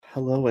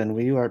Hello, and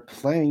we are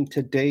playing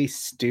today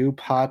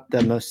Stewpot,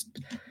 the most...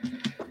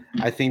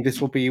 I think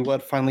this will be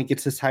what finally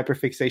gets this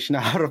hyperfixation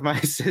out of my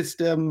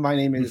system. My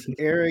name is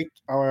Eric,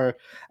 or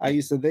I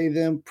use the they,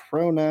 them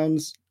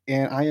pronouns,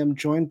 and I am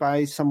joined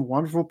by some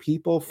wonderful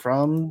people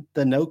from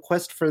the No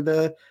Quest for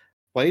the...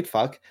 Wait,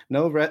 fuck.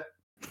 No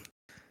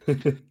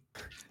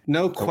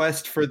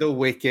Quest for the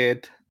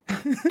Wicked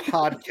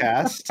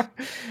podcast.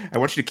 I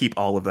want you to keep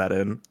all of that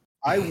in.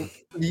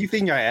 You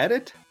think I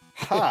edit?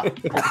 Ha!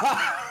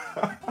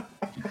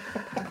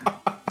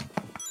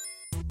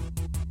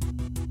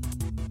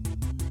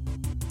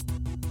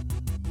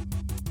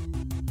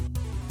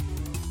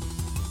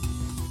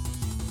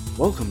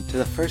 Welcome to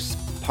the first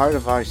part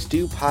of our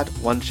Stewpot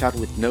one-shot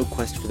with No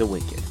Quest for the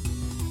Wicked.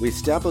 We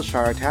establish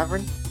our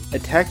tavern,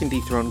 attack and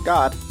dethrone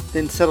God,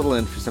 then settle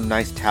in for some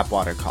nice tap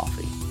water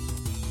coffee.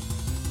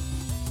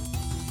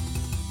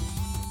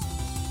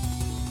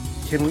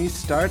 Can we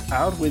start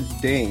out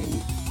with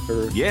Dane?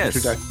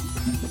 Yes.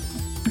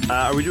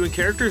 Are we doing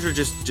characters or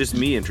just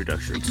me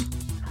introductions?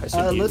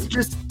 Let's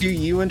just do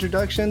you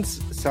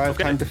introductions, so I have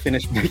time to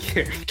finish my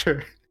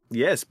character.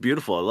 Yes,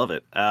 beautiful. I love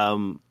it.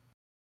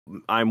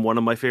 I'm one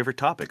of my favorite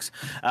topics.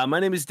 My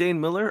name is Dane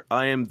Miller.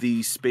 I am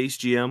the Space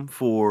GM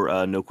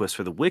for No Quest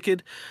for the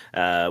Wicked.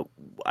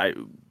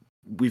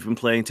 We've been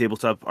playing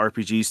tabletop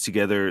RPGs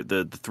together,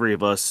 the three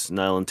of us,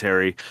 Niall and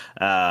Terry,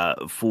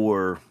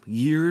 for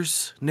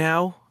years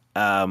now.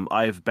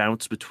 I've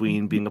bounced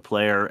between being a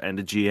player and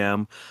a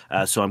GM,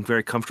 so I'm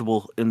very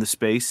comfortable in the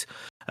space.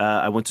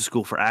 I went to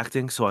school for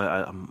acting, so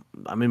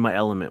I'm in my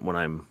element when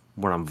I'm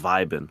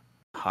vibing.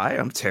 Hi,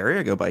 I'm Terry.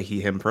 I go by he,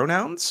 him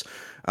pronouns.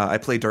 I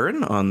play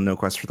Durin on No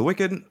Quest for the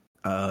Wicked.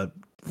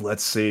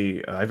 Let's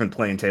see. I've been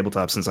playing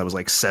tabletop since I was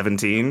like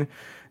 17,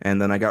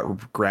 and then I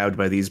got grabbed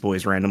by these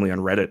boys randomly on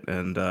Reddit,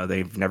 and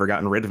they've never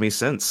gotten rid of me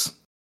since.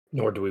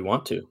 Nor do we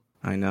want to.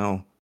 I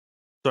know.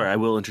 Sorry, I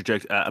will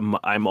interject.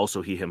 I'm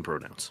also he, him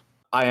pronouns.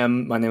 My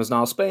name is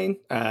Niall Spain,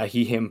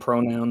 he, him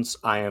pronouns.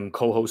 I am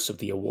co-host of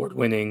the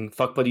award-winning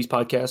Fuck Buddies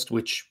podcast,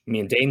 which me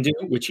and Dane do,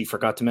 which he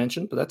forgot to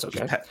mention, but that's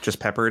okay. Just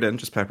pepper it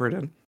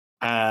in.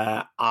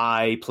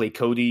 I play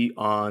Cody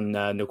on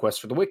No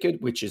Quest for the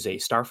Wicked, which is a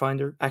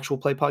Starfinder actual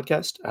play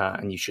podcast,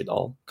 and you should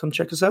all come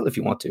check us out if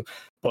you want to.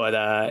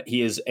 But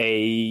he is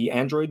a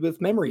android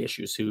with memory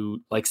issues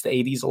who likes the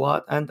 80s a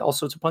lot and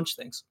also to punch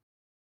things.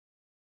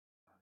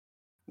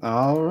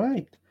 All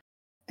right.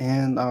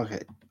 And,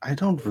 okay, I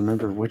don't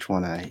remember which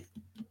one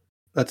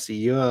Let's see,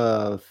 you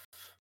have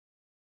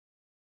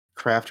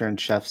Crafter and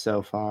Chef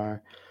so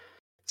far.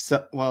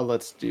 So, well,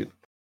 let's do...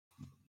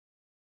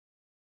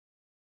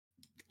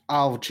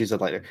 I'll choose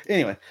it later.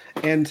 Anyway,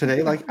 and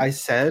today, like I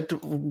said,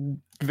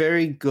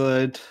 very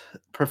good...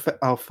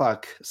 Oh,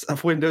 fuck.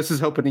 Windows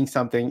is opening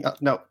something.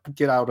 No,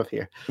 get out of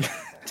here.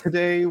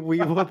 Today,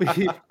 we will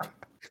be...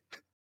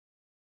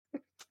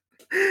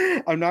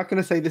 I'm not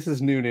going to say this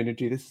is noon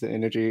energy. This is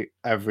energy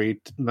every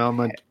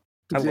moment.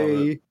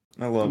 Today,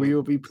 I love it. We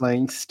will be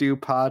playing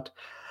Stewpot,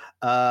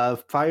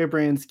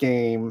 Firebrand's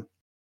game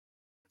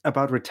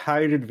about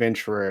retired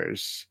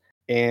adventurers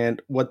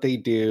and what they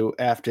do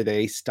after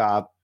they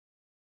stop,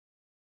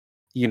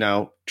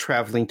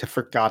 traveling to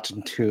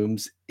forgotten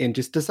tombs and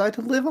just decide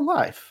to live a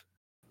life.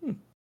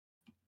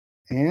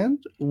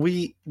 And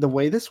the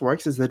way this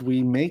works is that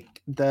we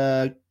make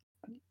the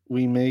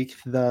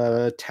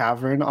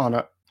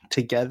tavern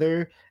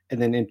together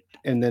and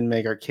then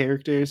make our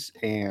characters,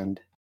 and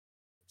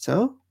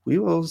so we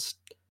will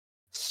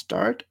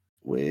start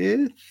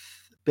with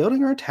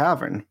building our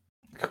tavern.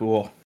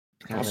 Cool.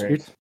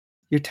 Right.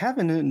 Your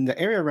tavern and the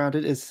area around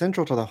it is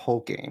central to the whole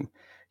game.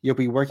 You'll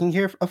be working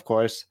here, of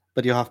course,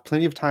 but you'll have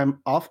plenty of time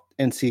off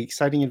and see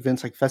exciting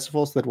events like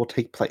festivals that will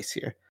take place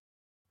here.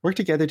 Work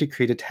together to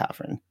create a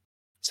tavern.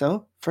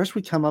 So first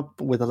we come up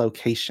with a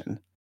location.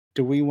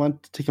 Do we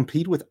want to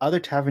compete with other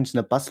taverns in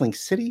a bustling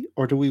city,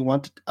 or do we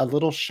want a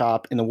little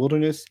shop in the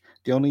wilderness,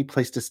 the only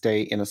place to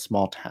stay in a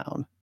small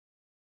town?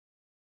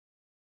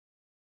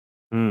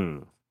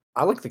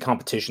 I like the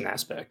competition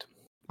aspect.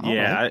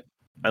 Yeah,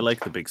 I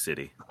like the big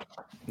city.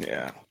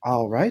 Yeah.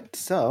 All right,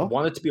 so... I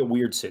want it to be a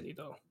weird city,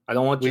 though. I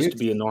don't want it just to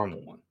be a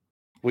normal one.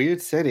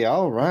 Weird city,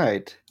 all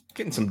right.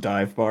 Getting some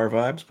dive bar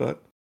vibes,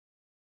 but...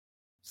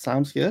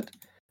 Sounds good.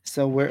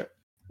 So we're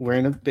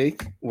in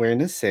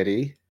a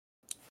city...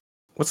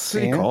 What's the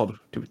city called?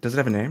 Does it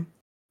have a name?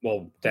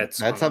 Well,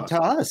 that's up to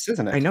us,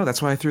 isn't it? I know,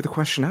 that's why I threw the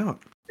question out.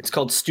 It's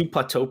called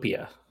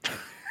Stewpotopia.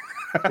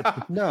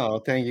 No,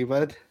 thank you,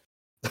 bud.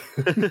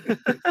 The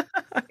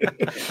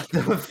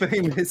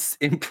famous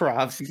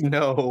improv.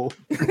 No.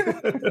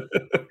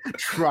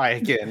 Try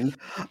again.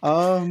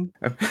 I'm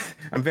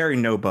very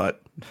no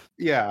but.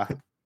 Yeah.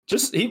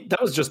 That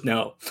was just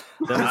no.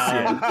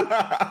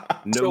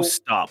 No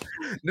stop.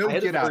 No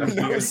get out of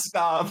here.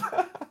 Stop.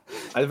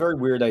 I had a very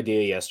weird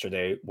idea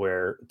yesterday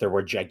where there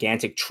were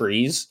gigantic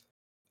trees.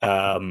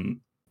 It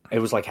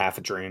was like half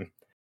a dream.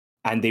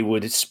 And they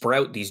would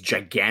sprout these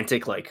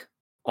gigantic,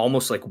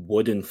 almost like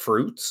wooden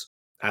fruits.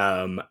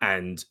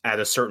 And at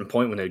a certain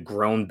point when it had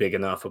grown big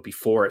enough, but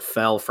before it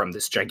fell from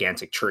this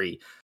gigantic tree,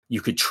 you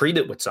could treat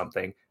it with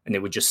something and it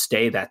would just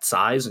stay that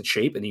size and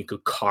shape, and you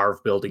could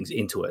carve buildings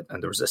into it.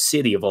 And there was a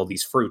city of all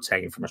these fruits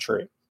hanging from a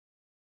tree.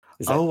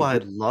 Oh, I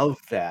love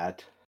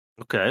that.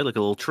 Okay, like a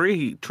little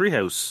tree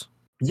house.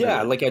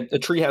 Yeah, like a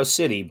treehouse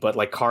city, but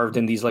like carved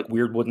in these like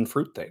weird wooden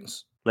fruit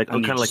things. Like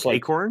And kind you of just, like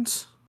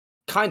acorns?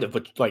 Kind of,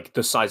 but like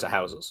the size of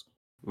houses.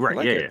 Right,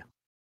 like yeah, it. yeah.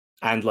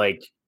 And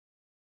like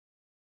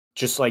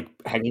just like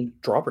hanging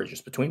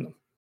drawbridges between them.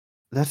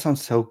 That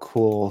sounds so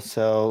cool.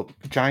 So,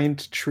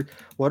 giant tree.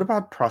 What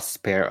about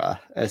Prospera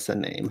as a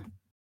name?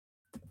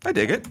 I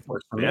dig it.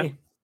 Works for Yeah. me.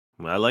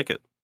 I like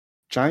it.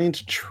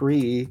 Giant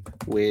tree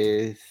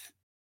with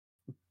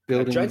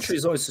buildings. Giant tree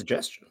is always a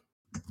suggestion.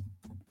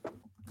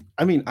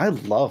 I mean, I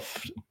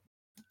love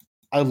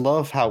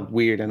how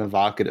weird and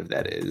evocative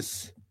that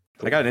is.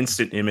 I got an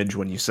instant image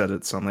when you said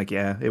it, so I'm like,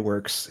 yeah, it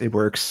works. It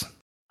works.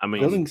 I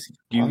mean, Buildings.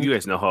 you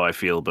guys know how I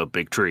feel about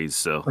big trees,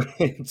 so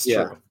It's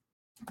Yeah. true.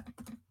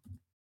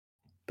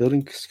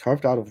 Buildings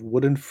carved out of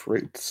wooden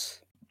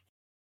fruits.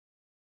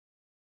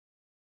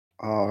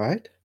 All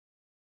right.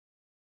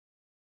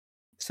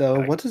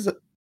 So, Okay.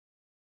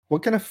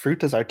 what kind of fruit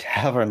does our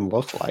tavern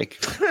look like?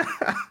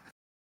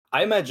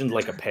 I imagined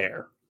like a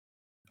pear.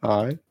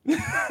 All right.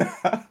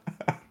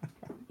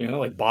 You know,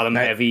 like bottom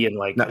Nice. heavy and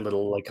like No. a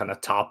little like kind of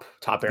top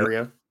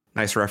area.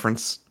 Nice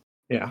reference.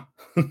 Yeah.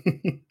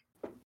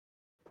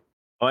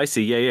 Oh, I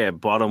see. Yeah.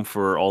 Bottom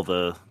for all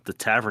the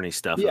taverny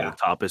stuff, Yeah. and the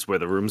top is where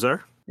the rooms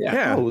are.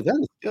 Yeah. Oh, that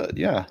is good.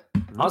 Yeah.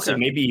 Honestly, Okay.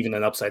 maybe even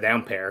an upside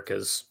down pear,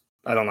 because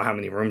I don't know how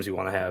many rooms you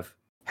want to have.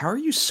 How are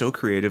you so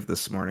creative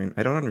this morning?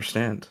 I don't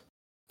understand.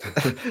 I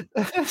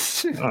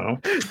don't know.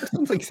 That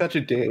sounds like such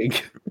a dig.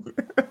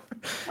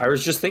 I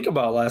was just thinking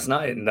about it last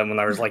night, and then when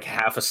I was like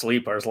half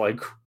asleep, I was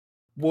like,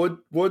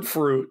 wood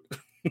fruit.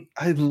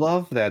 I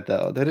love that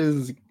though. That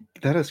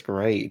is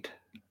great.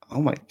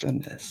 Oh my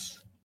goodness.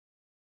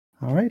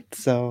 All right,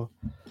 so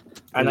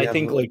And we I have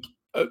think a- like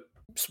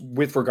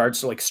with regards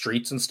to like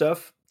streets and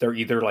stuff, they're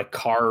either like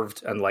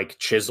carved and like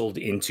chiseled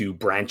into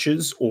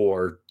branches,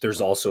 or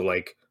there's also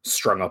like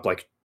strung up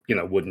like, you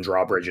know, wooden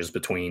drawbridges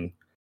between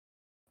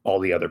all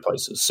the other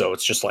places. So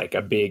it's just like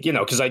a big, you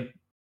know, because I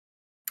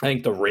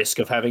think the risk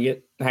of having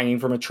it hanging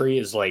from a tree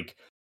is like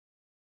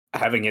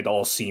having it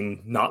all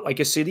seem not like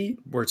a city,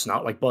 where it's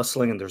not like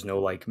bustling and there's no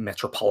like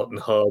metropolitan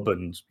hub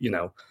and, you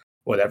know,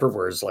 whatever.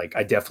 Whereas like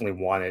I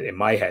definitely want it in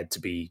my head to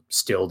be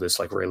still this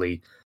like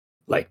really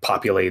like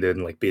populated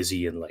and like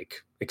busy and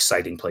like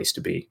exciting place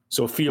to be.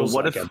 So it feels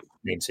what like if- a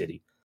main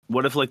city.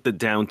 What if like the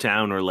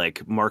downtown or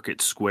like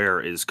Market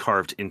Square is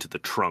carved into the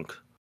trunk?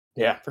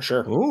 Yeah, for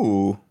sure.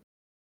 Ooh.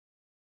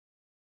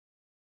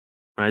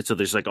 Right, so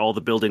there's like all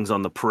the buildings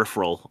on the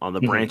peripheral, on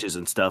the Mhm. branches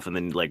and stuff, and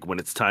then like when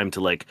it's time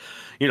to like,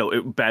 you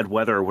know, bad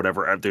weather or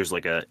whatever, there's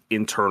like a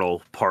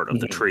internal part of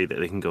the Mhm. tree that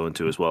they can go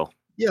into as well.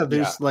 yeah,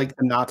 there's like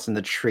the knots in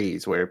the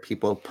trees where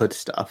people put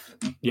stuff.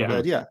 Yeah.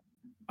 But yeah,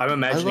 I'm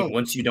imagining love-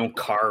 once you don't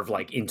carve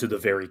like into the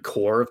very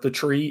core of the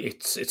tree,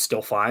 it's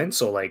still fine.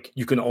 So like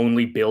you can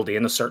only build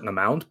in a certain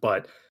amount,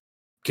 but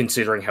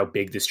considering how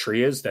big this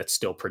tree is, that's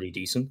still pretty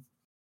decent.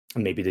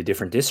 And maybe the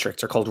different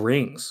districts are called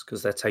rings,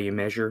 because that's how you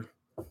measure,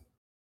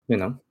 you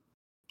know,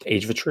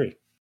 age of a tree.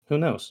 Who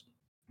knows?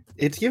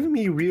 it's giving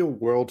me real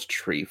world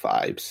tree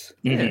vibes.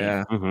 Mhm.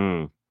 Yeah.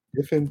 Mm-hmm.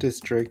 Different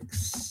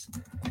districts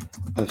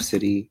of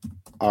city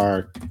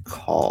are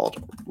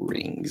called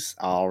rings.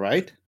 All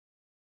right.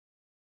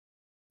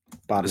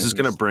 This is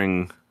going to Bottoms.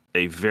 bring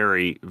a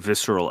very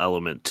visceral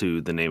element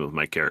to the name of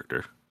my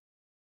character.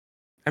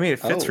 I mean, it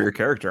fits for Oh. your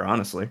character,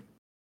 honestly.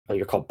 Oh,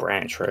 you're called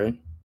Branch, right?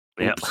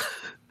 Yeah.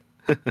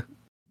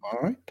 All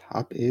right.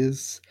 Top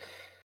is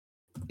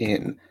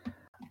in.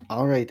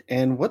 All right.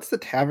 And what's the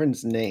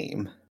tavern's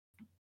name?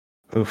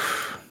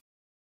 Oof.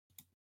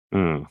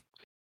 Hmm.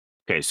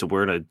 Okay, so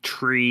we're in a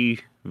tree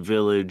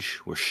village.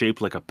 We're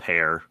shaped like a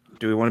pear.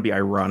 Do we want to be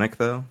ironic,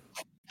 though?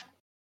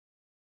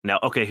 Now,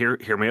 okay, hear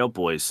me out,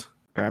 boys.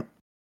 Okay.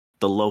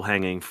 The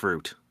low-hanging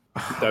fruit.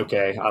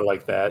 Okay, I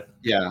like that.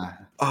 Yeah.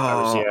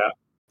 Yeah.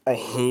 I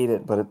hate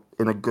it, but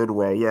in a good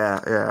way.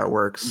 Yeah, it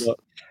works.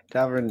 Look,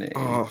 tavern name.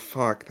 Oh,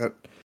 fuck. That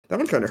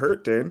one kind of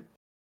hurt, dude.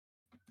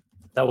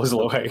 That was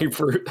low hanging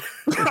fruit.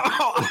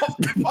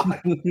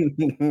 What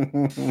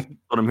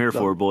I'm here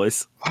for,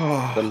 boys.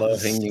 The low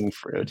hanging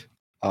fruit.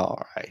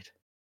 All right.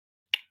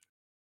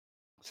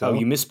 So, Oh,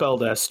 you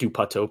misspelled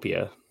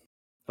Stewpotopia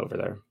over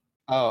there.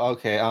 Oh,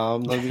 okay.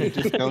 Let me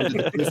just go to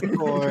the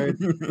Discord.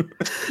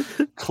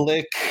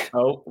 Click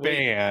Oh,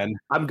 wait, ban.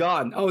 I'm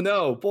gone. Oh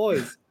no,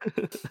 boys.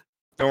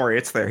 Don't worry,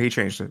 it's there. He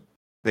changed it.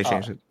 They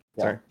changed it.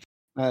 yeah. Sorry.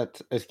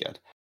 That is good.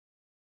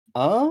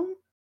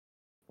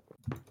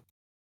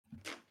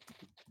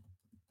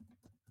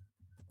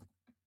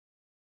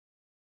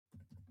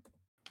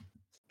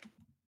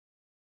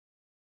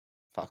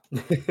 Fuck.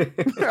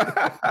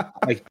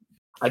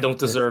 I don't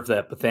deserve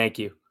that, but thank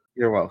you.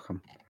 You're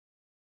welcome.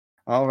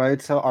 All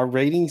right. So our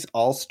ratings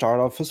all start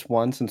off as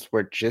 1 since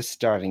we're just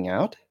starting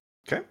out.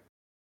 Okay.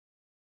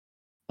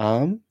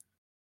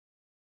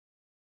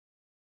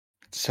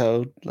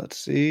 So let's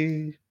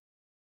see.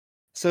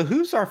 So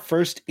who's our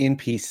first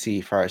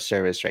NPC for our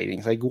service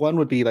ratings? Like one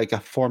would be like a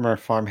former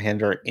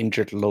farmhand or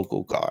injured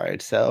local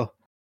guard. So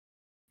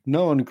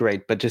no one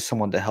great, but just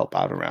someone to help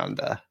out around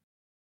the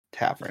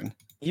tavern.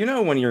 You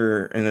know when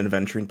you're in an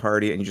adventuring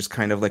party and you just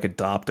kind of like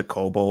adopt a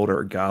kobold or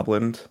a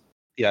goblin?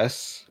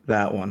 Yes.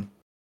 That one.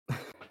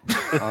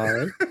 All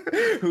right.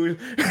 Who?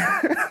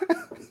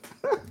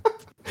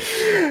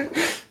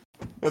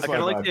 I kind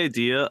of like the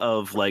idea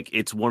of like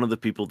it's one of the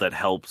people that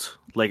helped.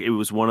 Like it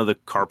was one of the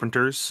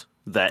carpenters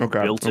that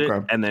built it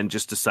and then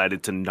just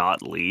decided to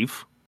not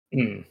leave.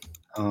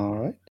 All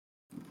right.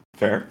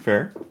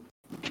 Fair.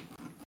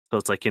 So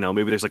it's like,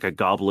 maybe there's like a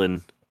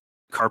goblin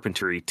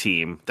carpentry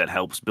team that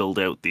helps build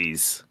out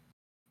these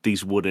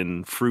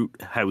wooden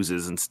fruit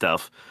houses and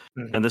stuff.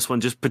 And this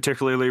one just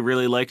particularly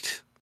really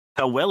liked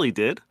how well he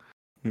did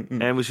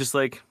and was just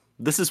like,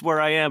 this is where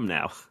I am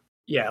now.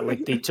 Yeah,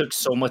 like they took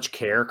so much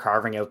care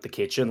carving out the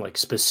kitchen, like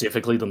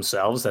specifically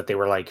themselves, that they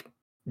were like,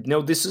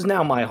 no, this is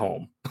now my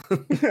home.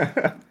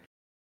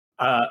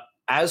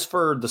 As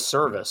for the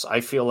service,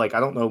 I feel like,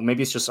 I don't know,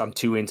 maybe it's just I'm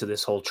too into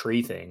this whole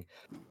tree thing.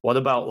 What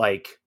about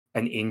like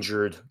an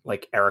injured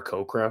like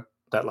Aarakocra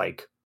that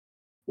like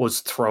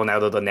was thrown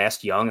out of the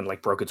nest young and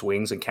like broke its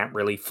wings and can't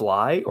really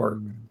fly,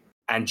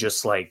 and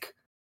just like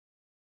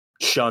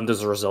shunned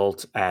as a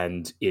result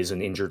and is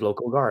an injured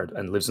local guard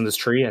and lives in this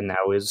tree and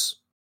now is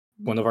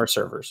one of our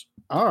servers.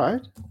 All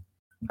right.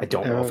 I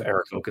don't know if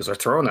Aarakocras are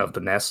thrown out of the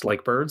nest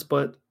like birds,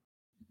 but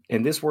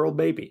in this world,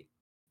 maybe.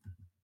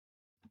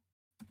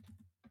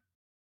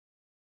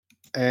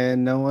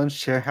 And no one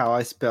share how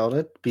I spelled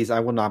it because I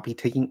will not be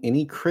taking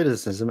any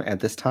criticism at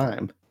this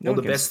time. Well,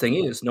 the best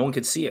thing is no one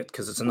can see it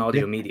because it's an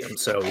audio medium.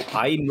 So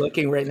I'm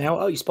looking right now.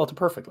 Oh, you spelled it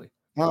perfectly.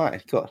 All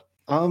right, cool.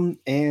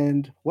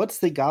 And what's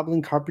the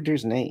goblin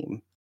carpenter's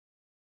name?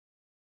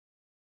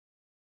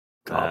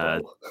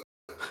 Carpo.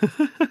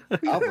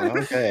 Goblin,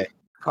 okay.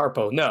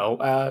 Carpo. No.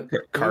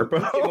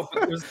 Carpo?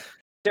 It was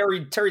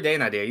Terry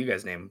Dane idea. You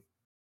guys name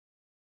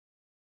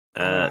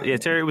him. Yeah,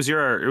 Terry, it was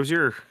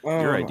your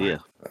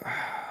idea.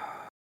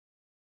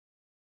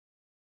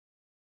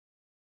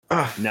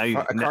 Now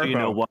you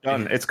know why.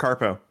 Done. It's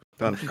Carpo.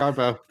 Done.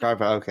 Carpo.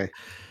 Okay.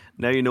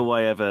 Now you know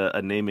why I have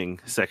a naming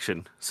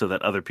section so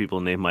that other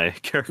people name my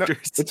characters. No,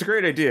 it's a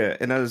great idea,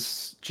 and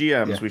as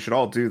GMs, we should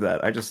all do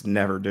that. I just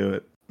never do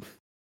it.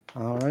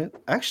 All right.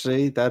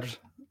 Actually, that's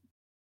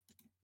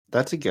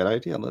a good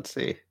idea. Let's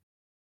see.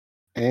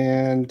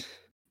 And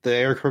the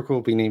Aarakocra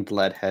will be named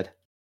Leadhead.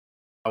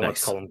 I want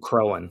to call him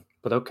Crowan,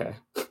 but okay.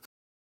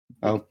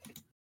 Oh,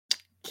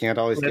 can't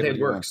always get Leadhead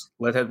works.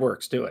 Leadhead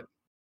works. Do it.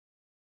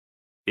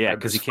 Yeah,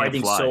 because he can't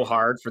fighting fly so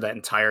hard for that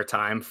entire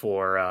time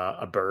for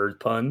a bird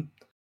pun.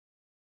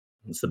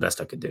 It's the best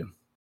I could do.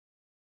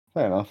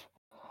 Fair enough.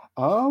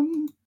 All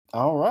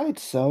right.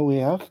 So we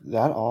have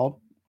that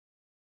all.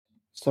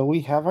 So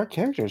we have our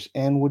characters,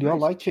 and would y'all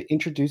like to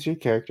introduce your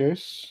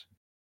characters?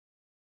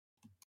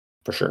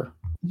 For sure.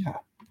 Yeah.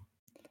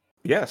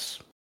 Yes.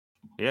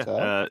 Yeah.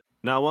 So?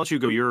 Now, why don't you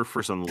go? You're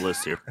first on the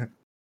list here.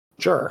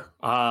 Sure.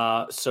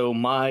 So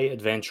my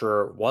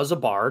adventurer was a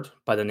bard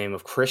by the name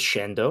of Chris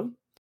Shendo.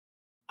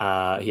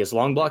 He has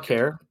long black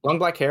hair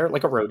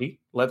like a roadie,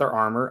 leather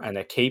armor, and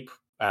a cape,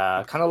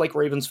 kind of like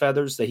raven's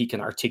feathers that he can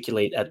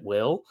articulate at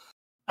will,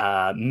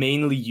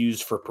 mainly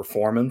used for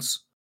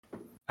performance.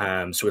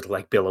 So it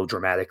like billow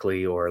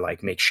dramatically or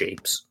like make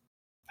shapes.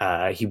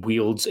 He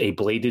wields a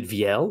bladed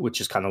vielle,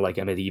 which is kind of like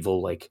a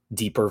medieval, like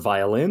deeper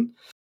violin.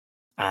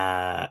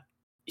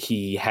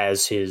 He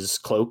has his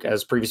cloak,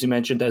 as previously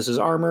mentioned, as his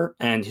armor,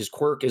 and his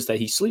quirk is that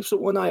he sleeps with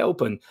one eye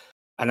open.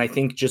 And I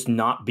think just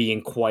not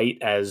being quite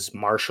as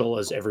martial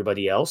as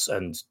everybody else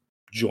and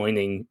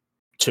joining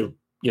to,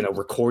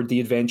 record the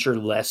adventure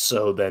less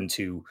so than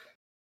to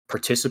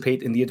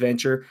participate in the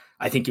adventure.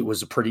 I think it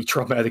was a pretty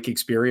traumatic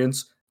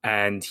experience.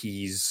 And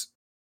he's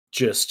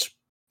just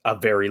a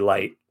very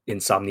light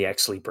insomniac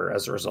sleeper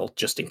as a result,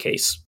 just in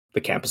case the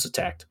camp is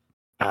attacked.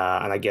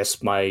 And I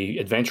guess my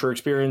adventure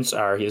experience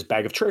are he has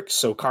bag of tricks,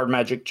 so card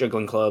magic,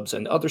 juggling clubs,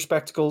 and other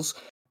spectacles.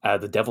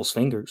 The Devil's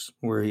Fingers,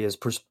 where he has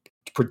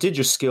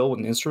prodigious skill with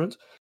an instrument,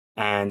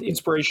 and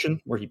inspiration,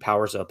 where he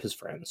powers up his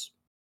friends.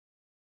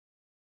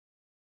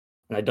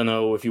 And I don't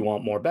know if you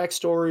want more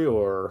backstory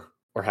or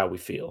how we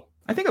feel.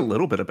 I think a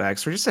little bit of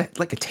backstory, just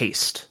like a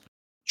taste.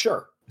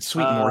 Sure.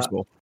 Sweet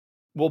morsel.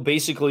 Well,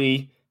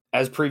 basically,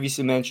 as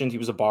previously mentioned, he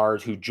was a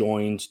bard who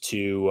joined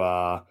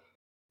to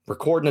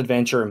record an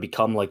adventure and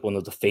become like one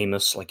of the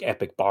famous like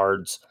epic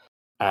bards.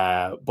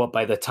 But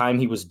by the time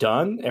he was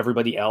done,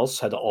 everybody else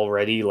had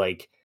already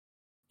like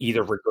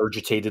either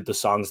regurgitated the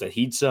songs that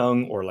he'd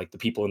sung, or like the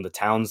people in the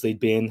towns they'd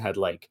been had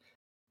like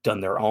done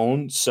their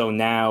own. So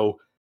now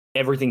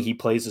everything he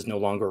plays is no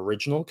longer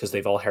original because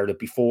they've all heard it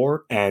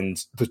before,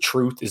 and the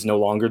truth is no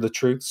longer the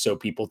truth. So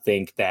people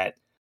think that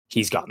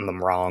he's gotten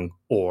them wrong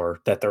or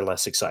that they're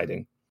less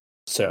exciting.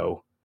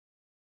 So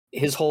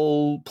his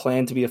whole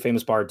plan to be a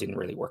famous bard didn't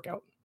really work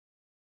out.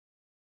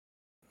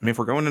 if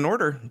we're going in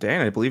order,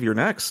 Dan, I believe you're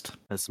next.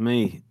 That's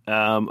me.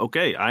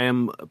 Okay, I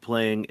am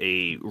playing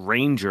a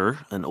ranger,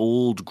 an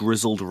old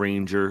grizzled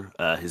ranger.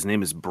 His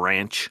name is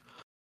Branch.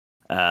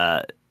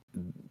 Uh,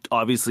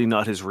 Obviously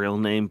not his real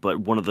name, but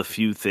one of the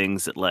few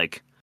things that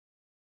like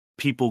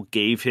people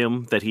gave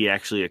him that he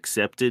actually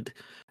accepted.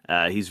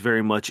 He's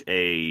very much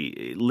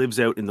lives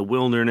out in the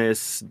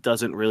wilderness,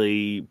 doesn't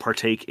really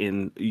partake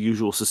in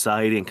usual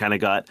society, and kind of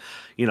got,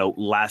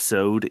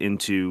 lassoed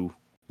into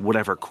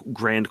whatever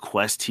grand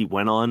quest he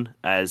went on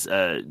as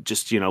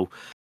just,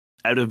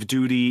 out of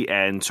duty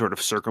and sort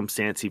of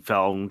circumstance. He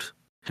found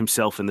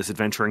himself in this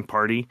adventuring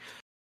party.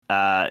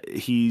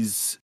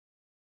 He's,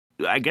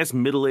 I guess,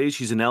 middle-aged.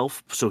 He's an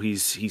elf, so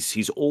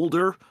he's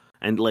older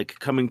and like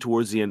coming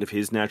towards the end of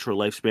his natural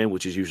lifespan,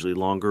 which is usually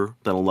longer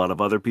than a lot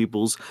of other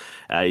people's.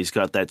 He's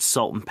got that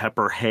salt and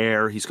pepper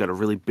hair. He's got a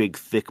really big,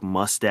 thick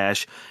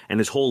mustache, and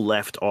his whole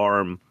left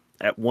arm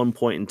at one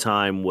point in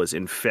time was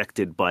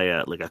infected by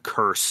a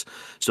curse.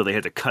 So they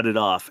had to cut it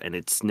off, and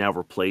it's now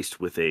replaced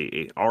with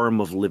a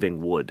arm of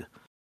living wood.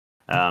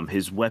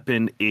 His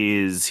weapon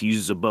is, he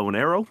uses a bow and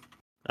arrow.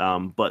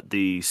 But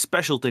the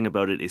special thing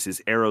about it is his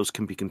arrows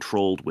can be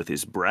controlled with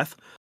his breath.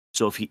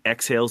 So if he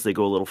exhales, they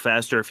go a little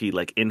faster. If he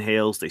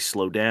inhales, they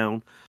slow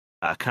down.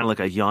 Kind of like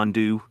a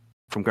Yondu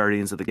from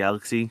Guardians of the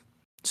Galaxy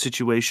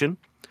situation.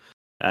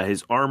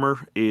 His armor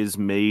is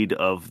made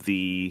of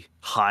the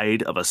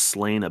hide of a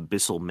slain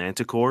abyssal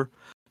manticore.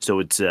 So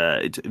it's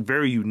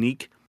very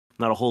unique.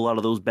 Not a whole lot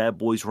of those bad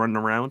boys running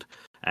around.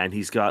 And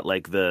he's got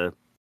that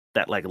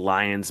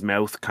lion's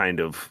mouth kind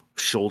of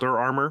shoulder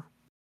armor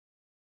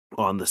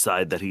on the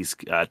side that he's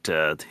got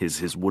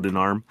his wooden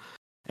arm.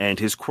 And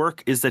his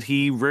quirk is that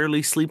he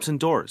rarely sleeps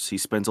indoors. He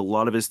spends a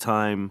lot of his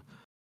time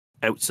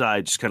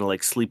outside, just kind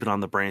of sleeping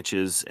on the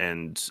branches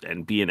and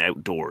being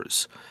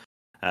outdoors.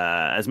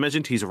 As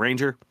mentioned, he's a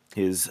ranger.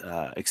 His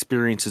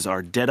experiences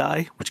are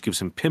Deadeye, which gives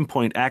him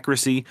pinpoint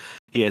accuracy.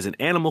 He has an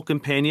animal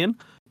companion,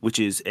 which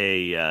is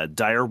a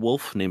dire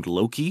wolf named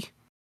Loki.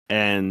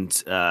 And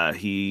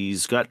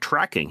he's got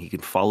tracking. He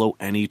can follow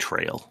any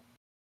trail.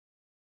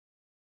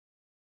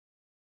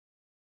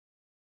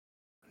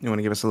 You want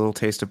to give us a little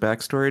taste of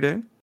backstory,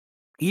 Dan?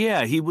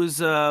 Yeah, he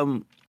was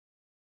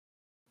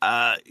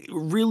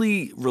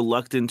really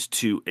reluctant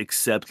to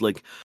accept,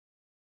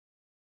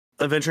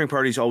 adventuring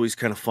parties always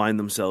kind of find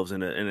themselves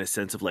in a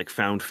sense of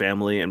found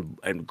family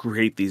and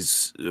create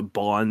these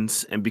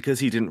bonds. And because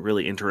he didn't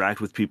really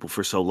interact with people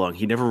for so long,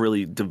 he never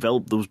really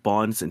developed those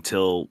bonds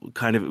until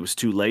kind of it was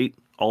too late.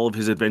 All of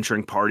his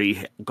adventuring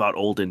party got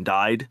old and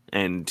died,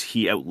 and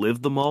he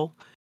outlived them all.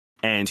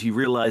 And he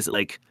realized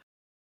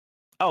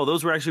oh,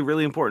 those were actually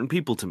really important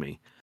people to me.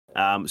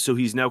 So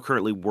he's now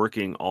currently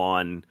working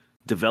on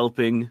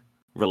developing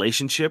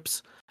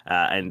relationships.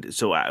 And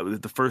so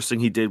the first thing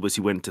he did was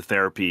he went into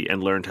therapy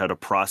and learned how to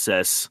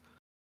process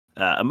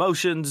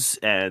emotions.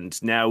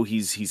 And now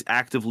he's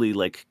actively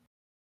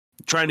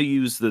trying to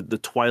use the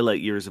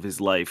twilight years of his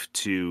life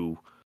to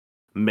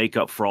make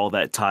up for all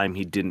that time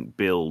he didn't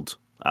build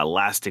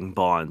lasting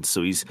bonds.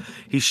 So he's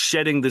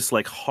shedding this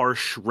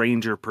harsh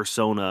ranger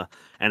persona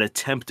and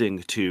attempting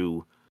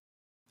to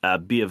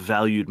be a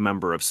valued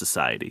member of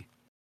society.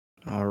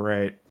 All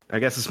right. I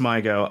guess it's my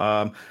go.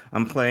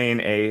 I'm playing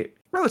a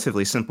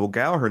relatively simple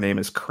gal. Her name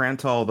is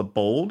Krantal the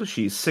Bold.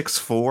 She's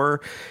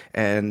 6'4",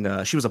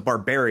 and she was a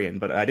barbarian,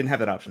 but I didn't have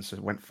that option, so I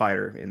went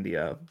fighter in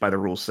the by the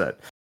rule set.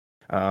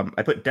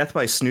 I put Death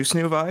by Snoo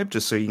Snoo vibe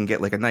just so you can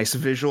get a nice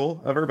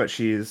visual of her, but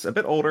she's a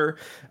bit older.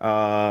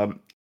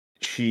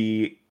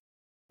 She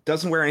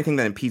doesn't wear anything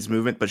that impedes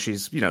movement, but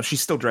she's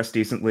still dressed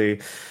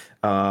decently.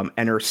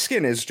 And her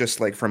skin is just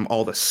from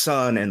all the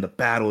sun and the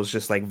battle is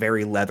just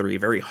very leathery,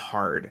 very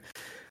hard.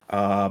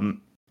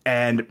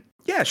 And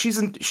yeah, she's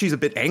a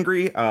bit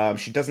angry.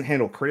 She doesn't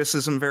handle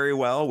criticism very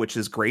well, which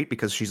is great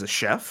because she's a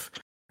chef.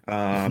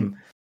 And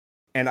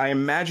I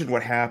imagine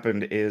what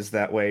happened is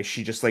that way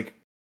she just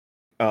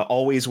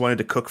always wanted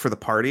to cook for the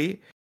party.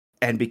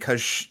 And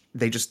because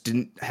they just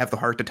didn't have the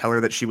heart to tell her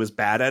that she was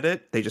bad at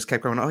it, they just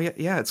kept going, oh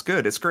yeah, it's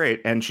good, it's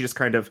great. And she just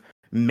kind of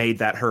made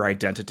that her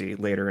identity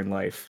later in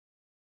life.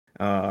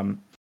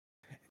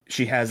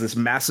 She has this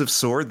massive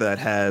sword that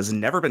has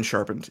never been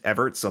sharpened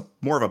ever. It's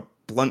more of a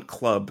blunt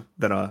club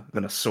than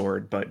a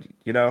sword, but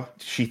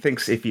she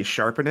thinks if you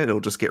sharpen it,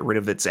 it'll just get rid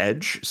of its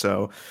edge.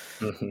 So,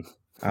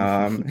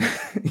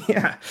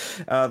 yeah,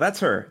 that's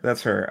her.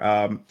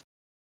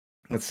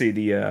 Let's see.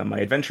 My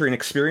adventuring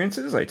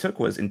experiences I took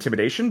was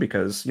intimidation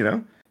because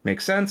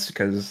makes sense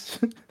because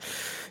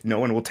no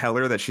one will tell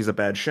her that she's a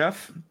bad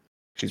chef.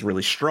 She's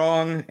really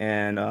strong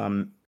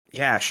and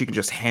yeah, she can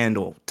just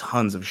handle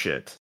tons of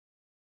shit.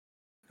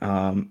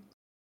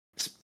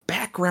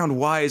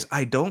 Background-wise,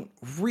 I don't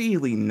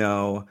really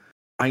know.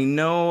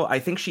 I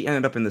think she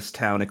ended up in this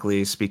town, at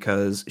least,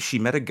 because she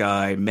met a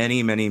guy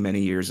many, many,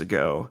 many years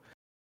ago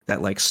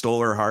that,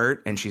 stole her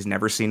heart, and she's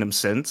never seen him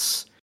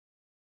since.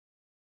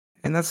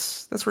 And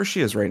that's where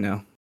she is right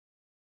now.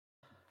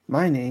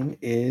 My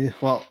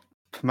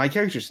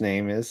character's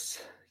name is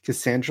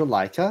Cassandra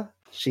Laika.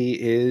 She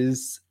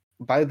is,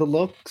 by the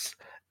looks,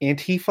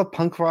 Antifa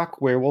punk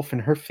rock werewolf in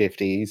her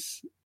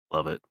 50s.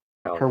 Love it.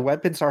 Her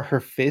weapons are her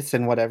fists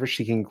and whatever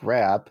she can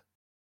grab.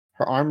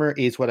 Her armor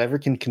is whatever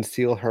can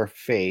conceal her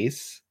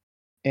face.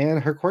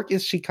 And her quirk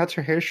is she cuts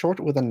her hair short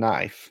with a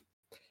knife.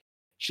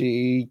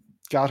 She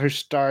got her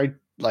start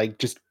like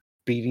just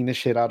beating the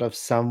shit out of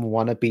some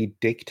wannabe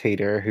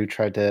dictator who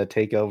tried to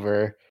take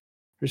over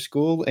her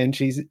school, and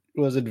she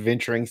was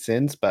adventuring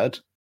since, but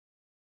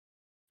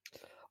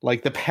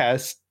like the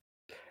past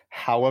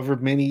however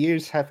many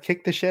years have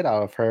kicked the shit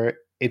out of her,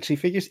 and she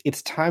figures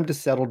it's time to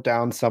settle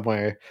down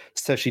somewhere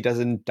so she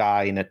doesn't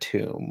die in a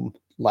tomb,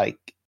 like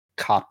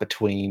caught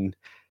between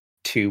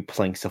two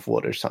planks of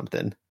wood or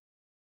something.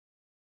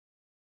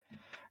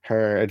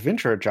 Her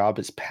adventurer job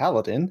is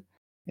paladin,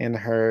 and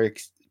her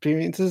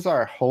experiences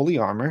are holy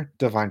armor,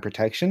 divine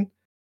protection,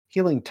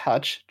 healing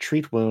touch,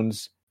 treat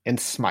wounds, and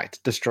smite,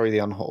 destroy the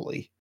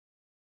unholy.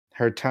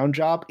 Her town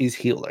job is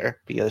healer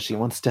because she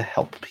wants to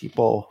help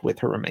people with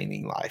her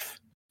remaining life.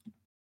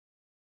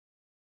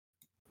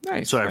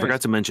 Nice. So I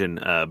forgot to mention,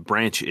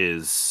 Branch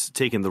is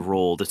taking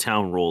the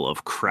town role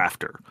of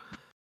crafter.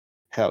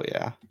 Hell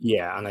yeah.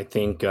 Yeah, and I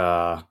think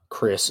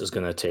Chris is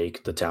going to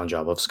take the town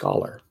job of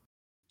scholar.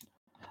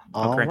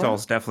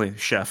 Grantal's definitely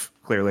chef,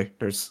 clearly.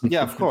 There's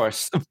Yeah, of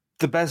course.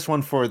 The best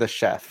one for the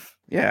chef.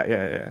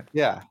 Yeah.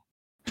 Yeah.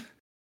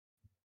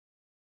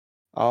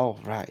 All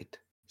right.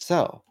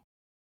 So,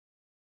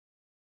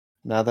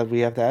 now that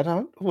we have that out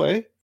of the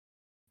way,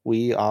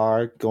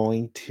 we're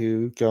going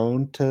to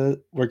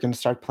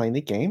start playing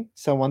the game.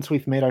 So once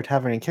we've made our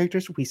tavern and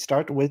characters, we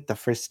start with the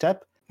first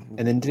step,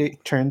 and then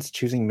take turns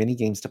choosing mini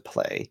games to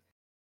play.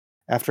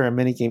 After a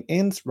mini game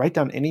ends, write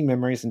down any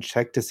memories and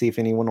check to see if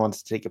anyone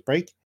wants to take a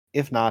break.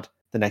 If not,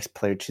 the next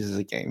player chooses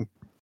a game.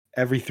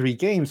 Every 3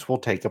 games, we'll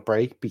take a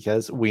break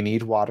because we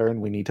need water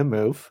and we need to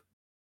move.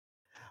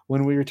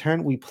 When we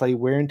return, we play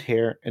Wear and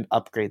Tear and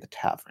upgrade the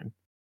tavern.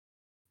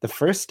 The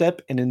first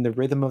step and in the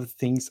rhythm of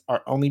things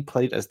are only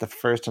played as the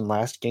first and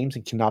last games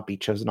and cannot be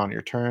chosen on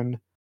your turn.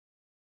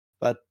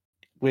 But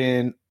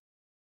when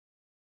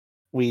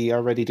we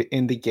are ready to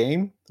end the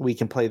game, we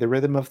can play the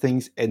rhythm of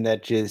things, and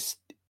that just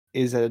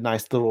is a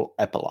nice little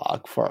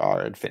epilogue for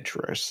our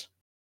adventurers.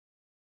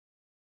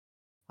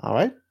 All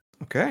right?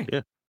 Okay.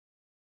 Yeah.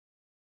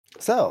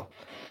 So,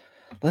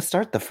 let's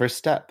start the first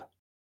step.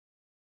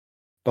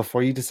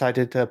 Before you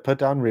decided to put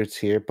down roots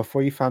here,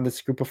 before you found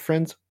this group of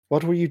friends,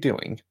 what were you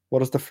doing? What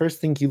was the first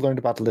thing you learned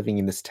about living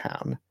in this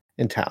town?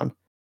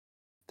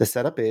 The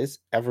setup is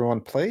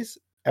everyone plays,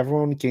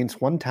 everyone gains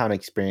 1 town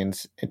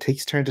experience, and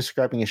takes turn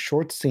describing a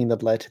short scene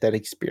that led to that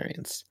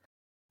experience.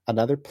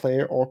 Another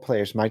player or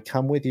players might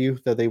come with you,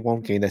 though they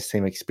won't gain the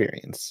same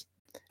experience.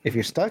 If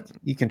you're stuck,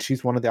 you can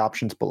choose one of the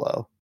options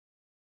below.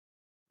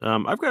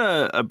 I've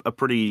got a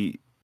pretty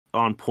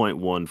on point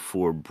one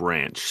for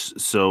Branch.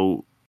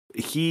 So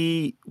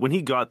when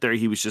he got there,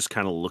 he was just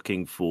kind of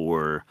looking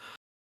for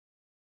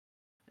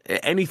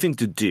anything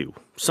to do,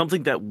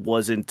 something that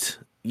wasn't,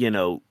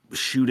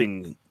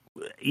 shooting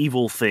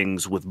evil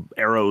things with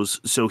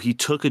arrows. So he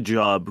took a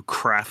job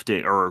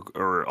crafting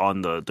or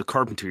on the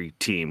carpentry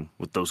team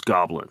with those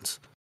goblins.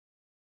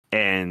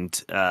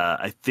 And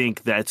I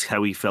think that's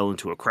how he fell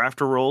into a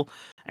crafter role,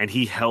 and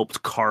he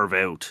helped carve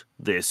out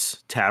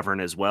this tavern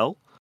as well.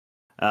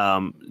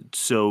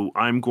 So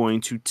I'm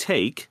going to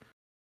take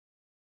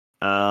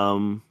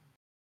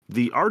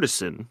the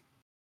artisan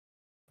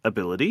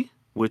ability,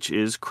 which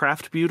is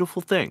craft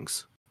beautiful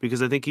things,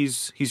 because I think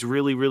he's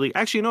really, really...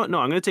 Actually, no, I'm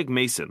going to take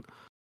Mason.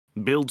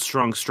 Build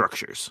strong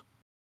structures.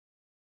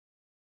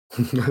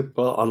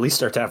 Well, at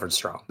least our tavern's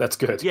strong. That's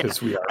good,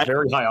 because we are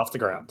very high off the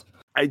ground.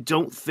 I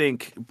don't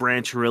think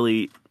Branch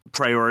really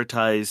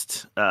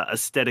prioritized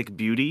aesthetic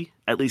beauty,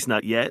 at least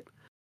not yet.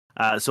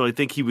 So I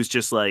think he was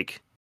just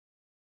like,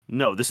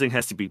 no, this thing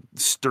has to be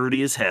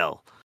sturdy as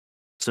hell.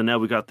 So now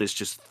we got this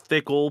just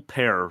thick old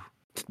pear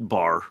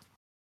bar.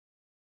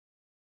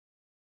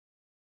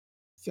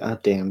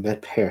 God damn,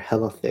 that pear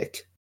hella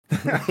thick.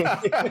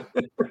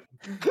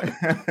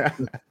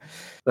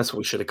 That's what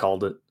we should have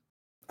called it.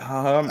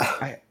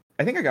 I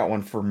think I got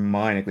one for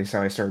mine, at least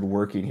how I started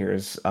working here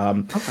is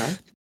Okay.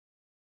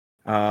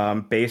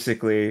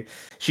 Basically,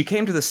 she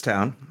came to this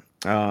town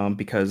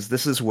because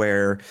this is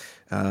where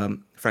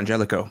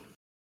Frangelico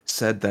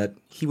said that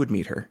he would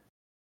meet her.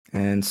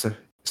 And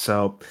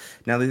so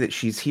now that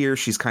she's here,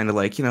 she's kind of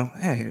like,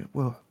 hey,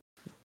 we'll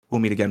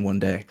meet again one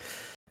day.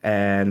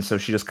 And so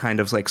she just kind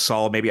of like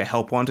saw maybe a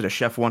help wanted, a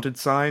chef wanted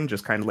sign,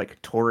 just kind of like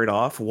tore it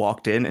off,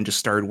 walked in and just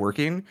started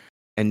working,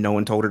 and no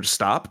one told her to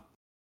stop.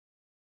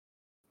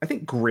 I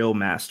think grill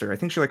master. I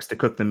think she likes to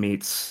cook the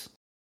meats.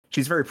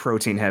 She's very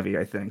protein heavy,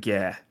 I think.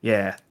 Yeah.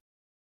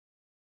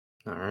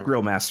 All right.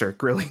 Grill master,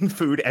 grilling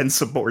food and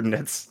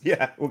subordinates.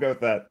 Yeah, we'll go with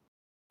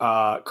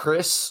that.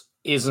 Chris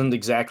isn't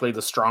exactly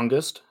the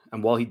strongest,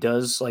 and while he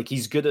does,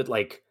 he's good at,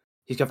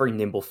 he's got very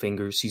nimble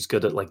fingers. He's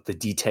good at, the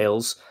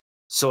details.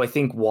 So I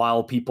think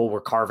while people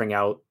were carving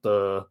out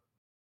the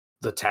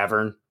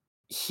tavern,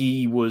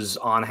 he was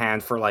on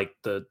hand for,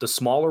 the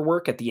smaller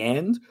work at the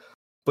end.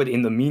 But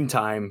in the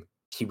meantime,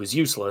 he was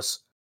useless.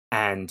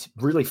 and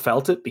really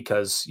felt it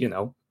because,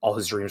 all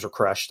his dreams were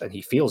crushed and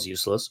he feels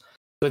useless.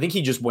 So I think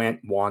he just went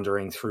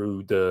wandering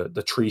through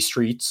the tree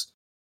streets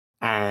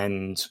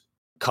and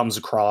comes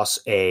across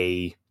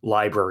a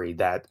library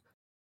that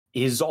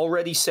is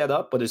already set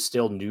up but is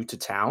still new to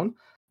town.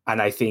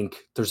 And I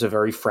think there's a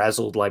very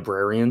frazzled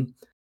librarian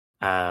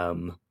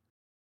and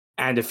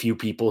a few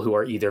people who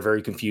are either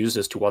very confused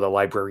as to what a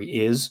library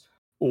is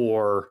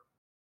or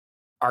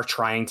are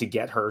trying to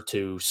get her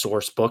to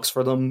source books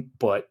for them.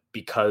 But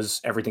because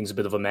everything's a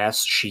bit of a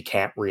mess, she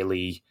can't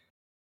really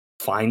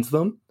find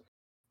them.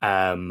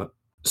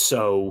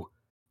 So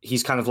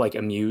he's kind of like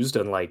amused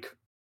and like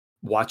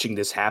watching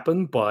this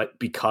happen. But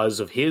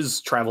because of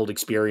his traveled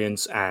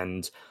experience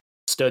and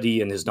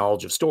study and his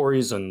knowledge of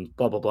stories and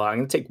blah, blah, blah, I'm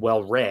going to take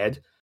well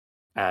read.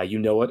 You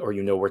know it or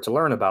you know where to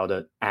learn about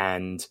it.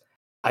 And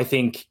I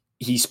think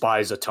he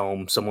spies a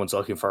tome someone's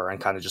looking for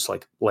and kind of just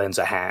like lends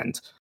a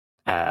hand.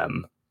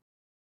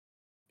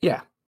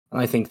 Yeah,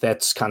 I think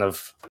that's kind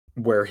of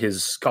where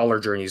his scholar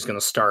journey is going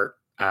to start,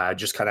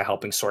 just kind of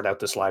helping sort out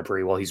this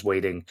library while he's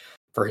waiting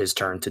for his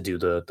turn to do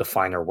the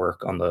finer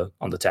work on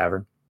the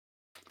tavern.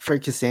 For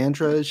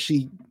Cassandra,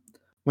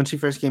 when she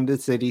first came to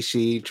the city,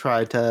 she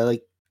tried to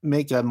like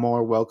make a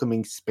more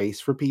welcoming space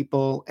for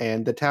people,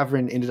 and the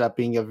tavern ended up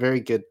being a very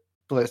good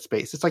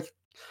space. It's like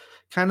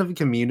kind of a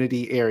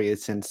community area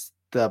since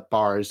the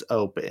bar's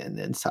open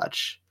and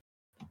such.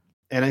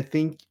 And I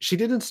think she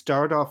didn't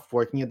start off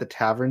working at the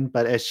tavern,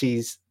 but as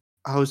she's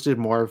hosted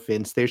more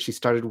events there, she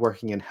started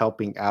working and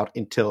helping out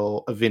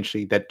until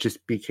eventually that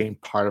just became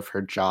part of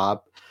her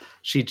job.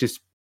 She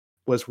just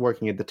was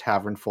working at the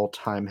tavern full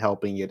time,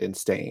 helping it and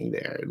staying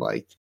there,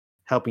 like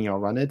helping y'all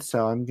run it.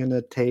 So I'm going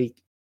to take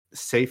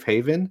Safe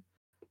Haven,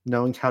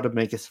 knowing how to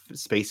make a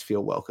space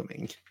feel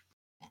welcoming.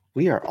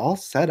 We are all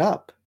set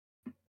up.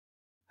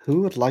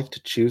 Who would like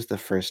to choose the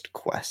first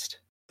quest?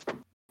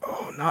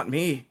 Oh, not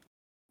me.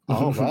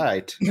 All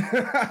right.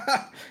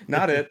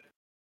 Not it.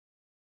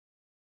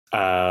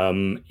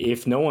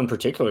 If no one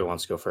particularly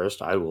wants to go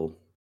first, I will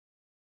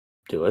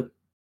do it.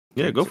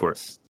 Yeah, go for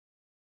it.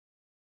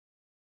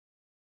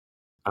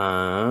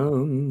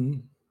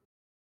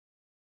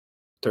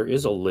 There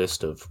is a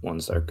list of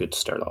ones that are good to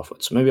start off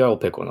with, so maybe I will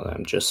pick one of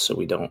them just so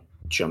we don't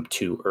jump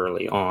too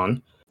early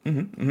on.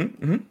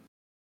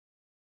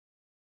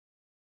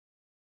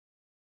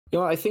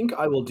 I think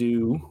I will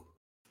do.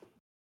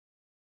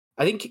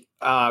 I think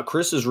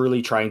Chris is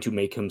really trying to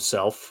make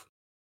himself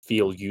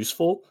feel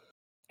useful.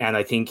 And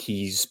I think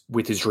he's,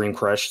 with his Dream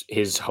Crush,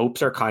 his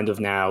hopes are kind of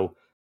now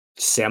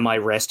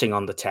semi-resting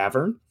on the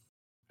tavern.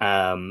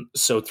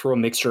 So through a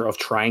mixture of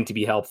trying to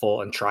be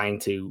helpful and trying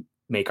to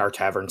make our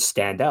tavern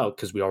stand out,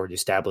 because we already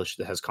established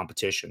it has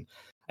competition,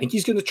 I think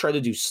he's going to try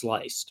to do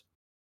Sliced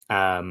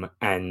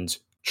and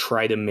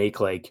try to make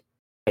like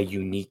a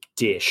unique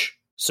dish.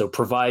 So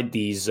provide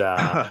these...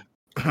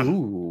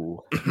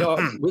 Ooh. No,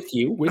 with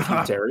you,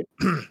 Terry.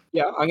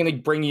 Yeah, I'm going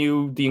to bring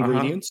you the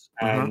ingredients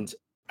and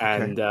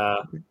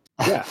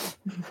yeah.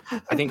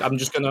 I think I'm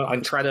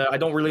trying to, I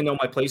don't really know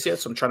my place yet,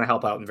 so I'm trying to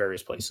help out in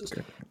various places.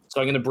 So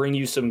I'm going to bring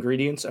you some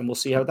ingredients and we'll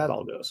see how that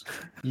all goes.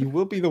 You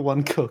will be the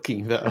one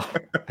cooking, though.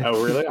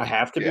 Oh, really? I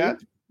have to Yeah.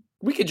 be?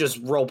 We could just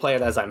role play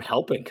it as I'm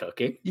helping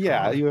cooking.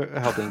 Yeah, you're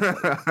helping.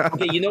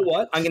 Okay, you know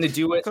what? I'm going to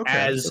do it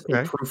as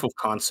a proof of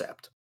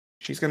concept.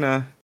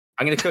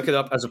 I'm going to cook it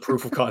up as a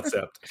proof of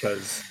concept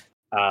because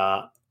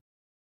I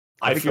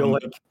feel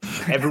like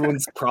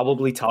everyone's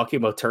probably talking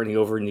about turning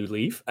over a new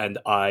leaf, and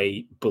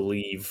I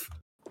believe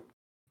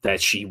that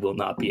she will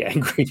not be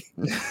angry.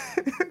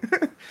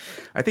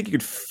 I think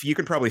you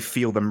could probably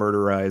feel the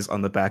murder eyes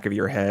on the back of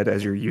your head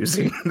as you're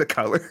using the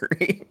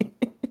cutlery.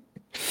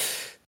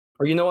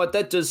 Or you know what?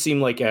 That does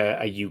seem like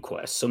a you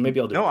quest, so maybe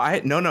I'll do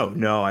it.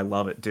 No, I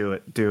love it. Do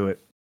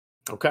it.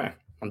 Okay,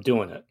 I'm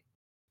doing it.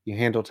 You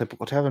handle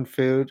typical tavern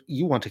food.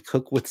 You want to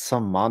cook with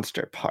some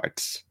monster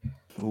parts.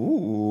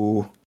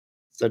 Ooh.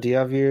 So do you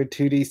have your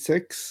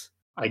 2d6?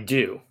 I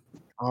do.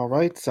 All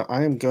right, so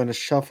I am going to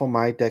shuffle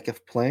my deck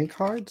of playing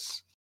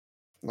cards.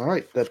 All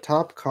right, the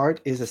top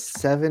card is a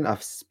 7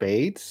 of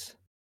spades.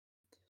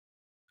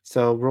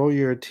 So roll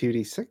your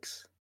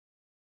 2d6.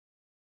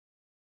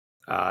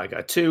 I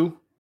got 2.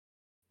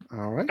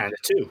 All right. And a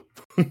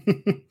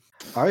 2.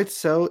 All right,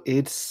 so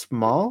it's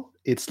small.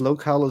 Its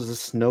locale is a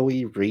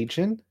snowy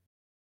region.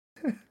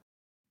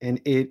 And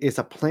it is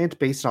a plant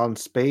based on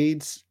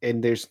spades,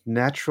 and there's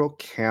natural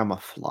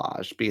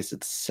camouflage because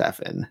it's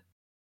 7.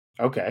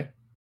 Okay.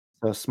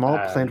 So a small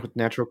plant with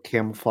natural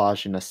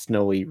camouflage in a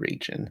snowy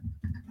region.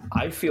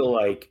 I feel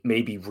like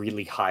maybe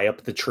really high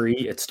up the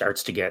tree, it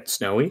starts to get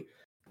snowy.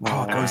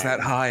 Oh, it goes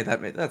that high.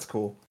 That's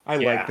cool. I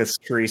like this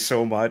tree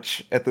so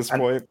much at this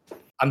point.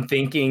 I'm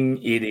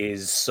thinking it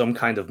is some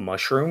kind of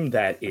mushroom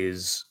that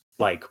is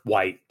like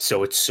white,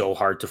 so it's so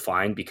hard to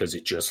find because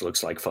it just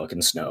looks like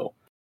fucking snow.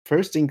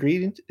 First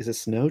ingredient is a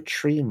snow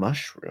tree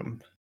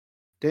mushroom.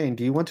 Dane,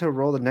 do you want to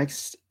roll the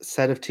next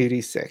set of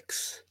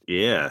 2d6?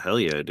 Yeah, hell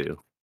yeah, I do.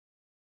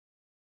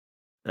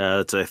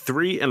 It's a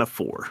 3 and a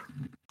 4.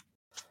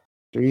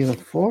 3 and a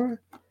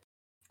 4?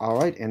 All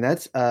right, and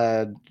that's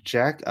a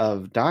Jack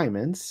of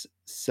Diamonds.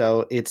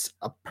 So it's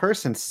a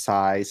person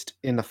sized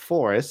in the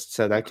forest.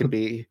 So that could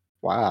be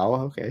wow.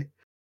 Okay.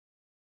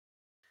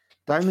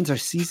 Diamonds are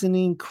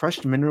seasoning,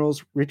 crushed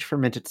minerals, rich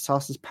fermented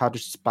sauces,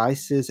 powdered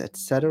spices,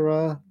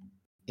 etc.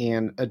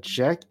 And a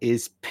Jack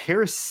is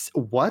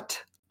parasitic.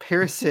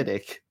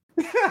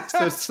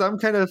 So some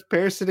kind of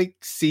parasitic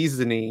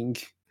seasoning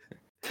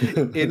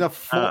in a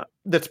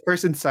that's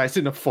person sized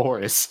in a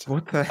forest.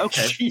 What the heck?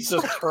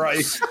 Jesus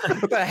Christ.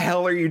 What the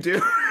hell are you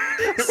doing?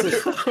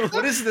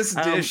 What is this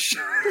dish?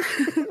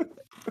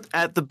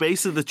 At the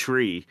base of the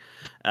tree,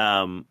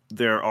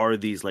 there are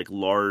these like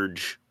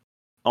large,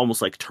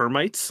 almost like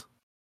termites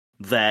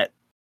that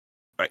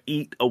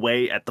eat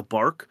away at the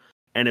bark.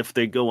 And if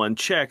they go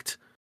unchecked,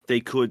 they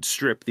could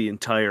strip the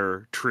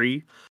entire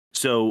tree.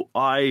 So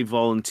I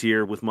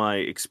volunteer, with my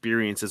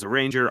experience as a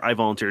ranger, I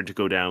volunteered to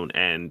go down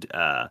and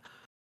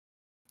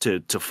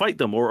to fight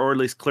them, or at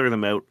least clear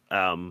them out.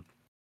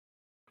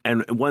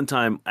 And one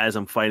time, as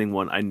I'm fighting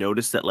one, I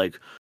noticed that like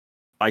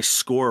I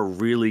score a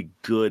really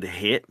good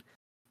hit,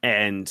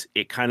 and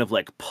it kind of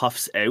like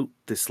puffs out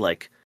this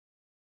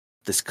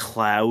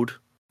cloud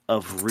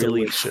of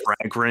really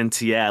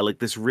fragrant, like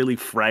this really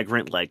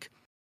fragrant like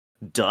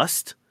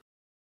dust.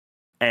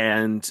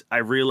 And I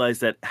realized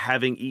that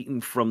having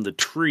eaten from the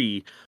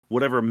tree,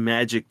 whatever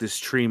magic this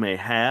tree may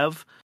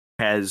have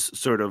has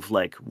sort of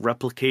like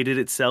replicated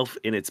itself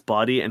in its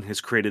body and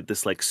has created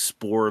this like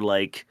spore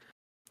like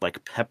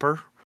pepper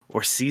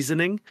or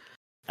seasoning.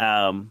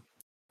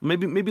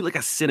 Maybe like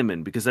a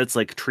cinnamon, because that's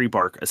like tree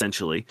bark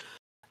essentially.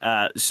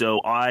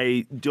 So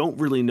I don't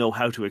really know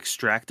how to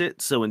extract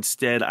it. So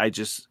instead I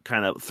just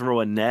kind of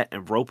throw a net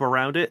and rope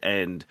around it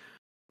and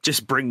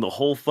just bring the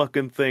whole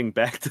fucking thing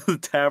back to the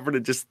tavern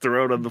and just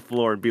throw it on the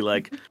floor and be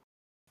like,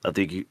 I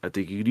think you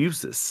could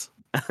use this,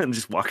 and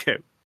just walk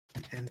out.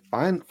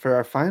 And for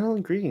our final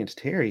ingredient,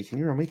 Terry, can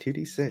you roll me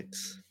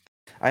 2d6?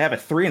 I have a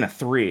 3 and a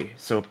 3,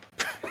 so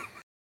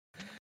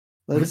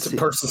Let's It's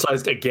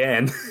person-sized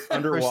again.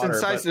 underwater.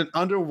 Person-sized and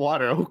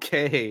underwater,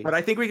 okay. But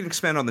I think we can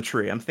expand on the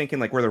tree. I'm thinking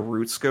like where the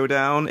roots go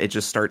down, it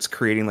just starts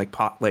creating like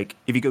like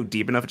if you go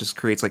deep enough, it just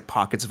creates like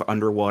pockets of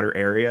underwater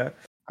area.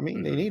 I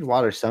mean, they need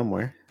water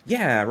somewhere.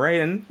 Yeah,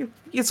 right. And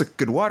it's a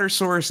good water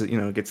source.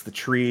 It gets the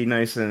tree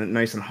nice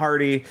and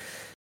hardy.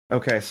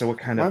 Okay, so what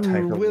kind of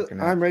type are we looking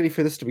at? I'm ready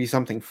for this to be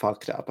something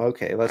fucked up.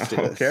 Okay, let's do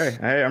this. Okay,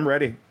 hey, I'm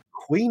ready.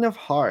 Queen of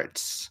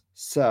Hearts.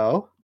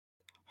 So,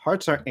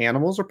 hearts are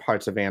animals or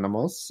parts of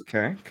animals.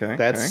 Okay.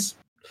 That's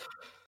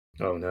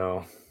Oh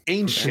no.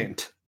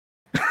 ancient.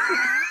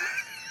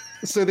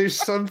 So there's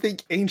something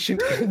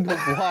ancient in the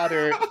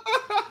water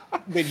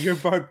when you're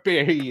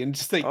barbarian.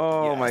 Just like,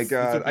 Oh yes, my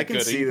god, I can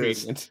see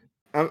this.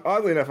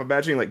 Oddly enough,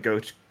 imagining like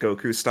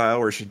Goku style,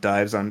 where she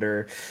dives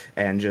under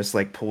and just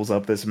like pulls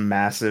up this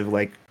massive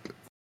like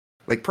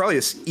probably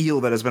this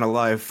eel that has been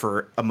alive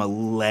for a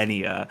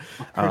millennia.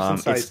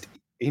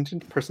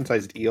 Ancient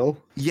person-sized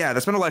eel. Yeah,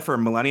 that's been alive for a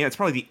millennia. It's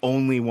probably the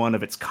only one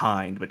of its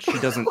kind, but she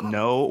doesn't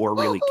know or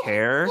really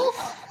care.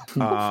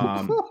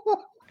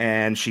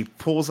 And she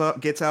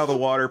gets out of the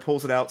water,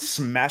 pulls it out,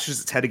 smashes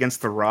its head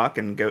against the rock,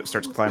 and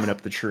starts climbing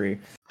up the tree.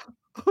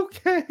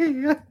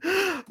 Okay.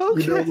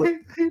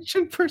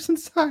 Ancient person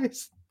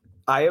size.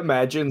 I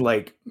imagine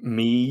like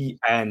me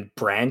and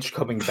Branch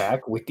coming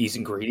back with these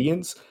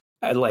ingredients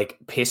and like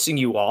pissing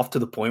you off to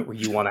the point where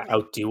you want to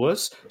outdo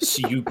us.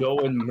 So you go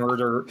and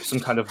murder some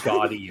kind of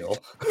god eel.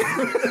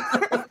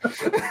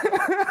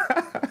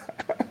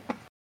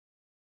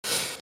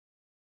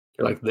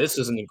 You're like, this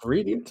is an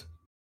ingredient.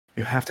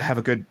 You have to have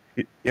a good.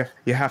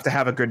 You have to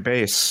have a good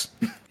base.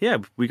 Yeah,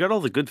 we got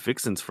all the good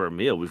fixins for a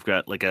meal. We've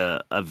got like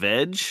a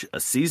veg, a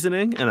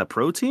seasoning, and a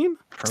protein.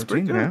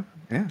 Protein,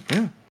 yeah.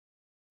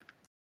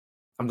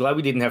 I'm glad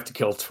we didn't have to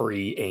kill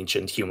 3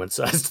 ancient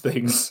human-sized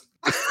things.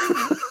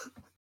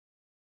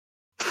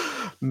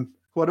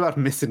 What about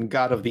missing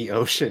God of the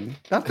Ocean?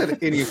 Not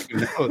that any of you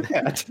know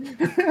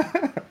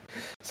that.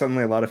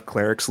 Suddenly, a lot of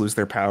clerics lose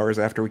their powers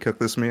after we cook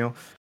this meal.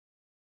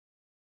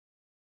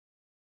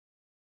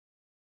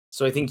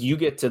 So I think you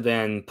get to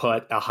then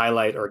put a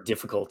highlight or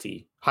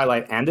difficulty.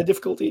 Highlight and a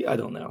difficulty? I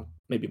don't know.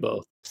 Maybe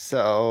both.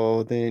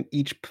 So then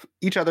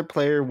each other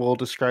player will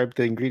describe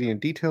the ingredient in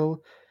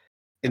detail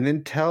and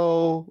then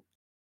tell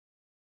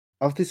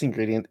of this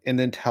ingredient and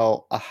then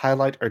tell a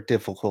highlight or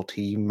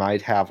difficulty you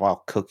might have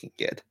while cooking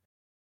it.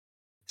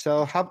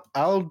 So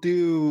I'll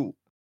do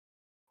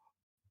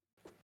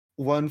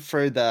one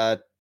for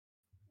the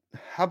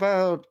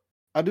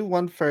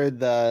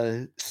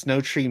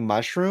snow tree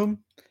mushroom,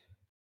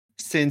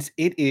 since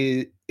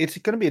it's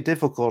going to be a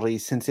difficulty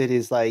since it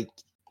is like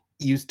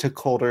used to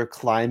colder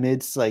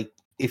climates. Like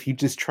if you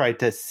just try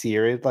to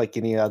sear it like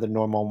any other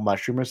normal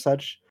mushroom or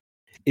such,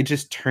 it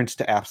just turns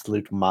to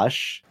absolute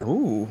mush.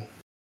 Ooh.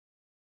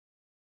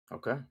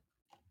 Okay.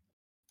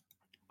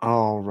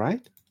 All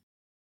right.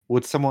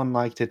 Would someone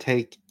like to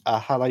take a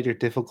highlight or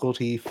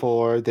difficulty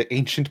for the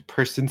ancient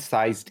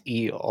person-sized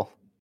eel?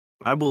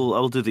 I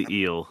will do the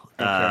eel.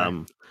 Okay.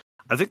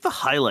 I think the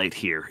highlight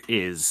here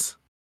is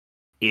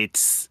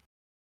it's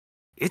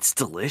it's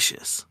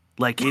delicious.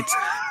 Like it's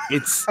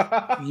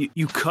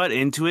you cut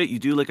into it, you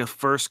do like a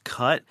first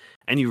cut,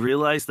 and you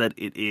realize that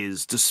it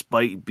is,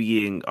 despite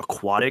being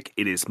aquatic,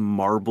 it is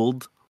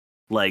marbled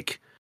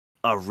like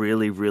a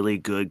really, really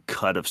good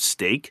cut of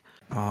steak.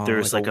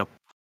 There's like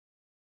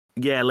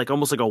like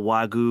almost like a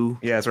Wagyu.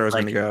 Yeah, that's where I was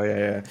like, gonna go.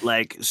 Yeah.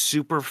 Like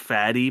super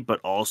fatty,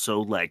 but also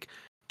like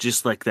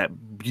just like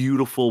that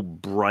beautiful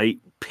bright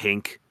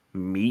pink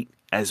meat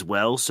as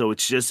well. So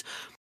it's just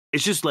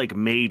like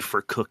made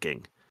for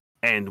cooking.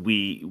 And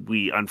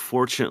we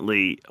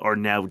unfortunately are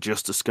now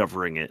just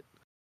discovering it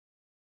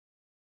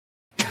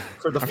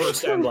for the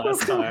first and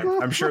last time.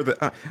 I'm sure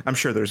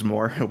there's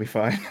more. It'll be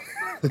fine.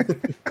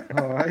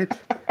 All right.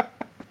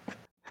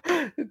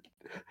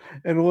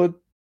 And what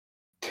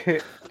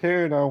Tara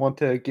and I want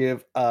to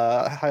give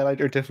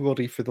highlight or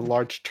difficulty for the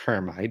large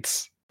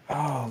termites.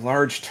 Oh,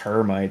 large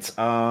termites.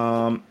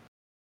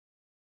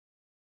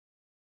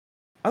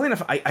 Oddly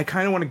enough, I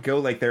kind of want to go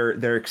like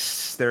they're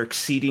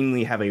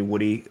exceedingly have a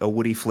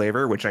woody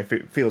flavor, which I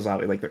feel is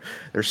oddly like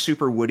they're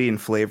super woody in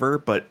flavor,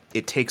 but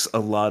it takes a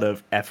lot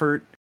of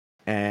effort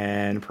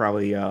and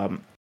probably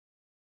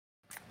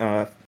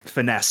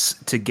finesse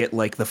to get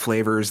like the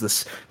flavors, the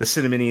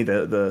cinnamony,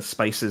 the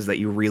spices that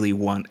you really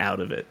want out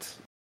of it.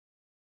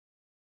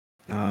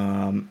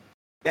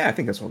 Yeah, I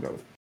think that's what we'll go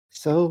with.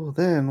 So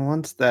then,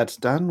 once that's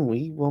done,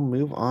 we will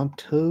move on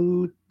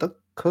to the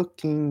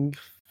cooking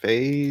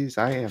phase.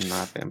 I am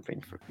not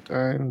vamping for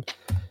time.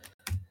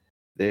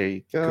 There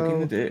you go. Cooking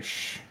the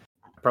dish.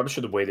 I probably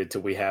should have waited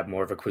till we have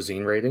more of a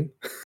cuisine rating.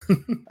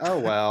 Oh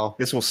well.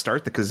 This will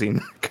start the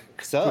cuisine.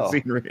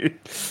 Cuisine rating.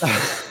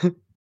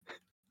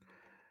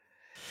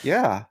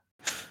 Yeah.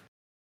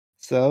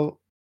 So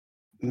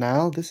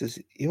now this is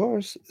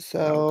yours.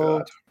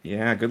 So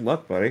yeah, good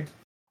luck, buddy.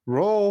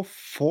 Roll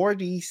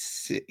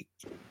 46.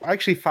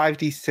 Actually,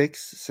 5d6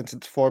 since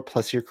it's 4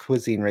 plus your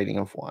cuisine rating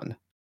of 1.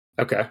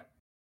 Okay.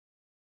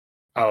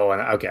 Oh,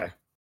 and okay.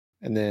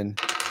 And then.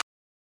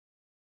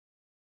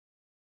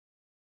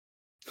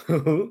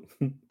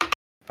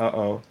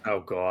 Uh-oh. Oh,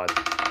 God.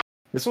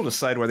 This will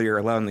decide whether you're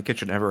allowed in the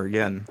kitchen ever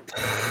again.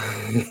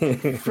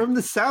 From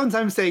the sounds,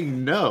 I'm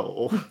saying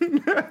no.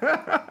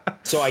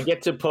 So I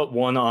get to put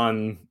one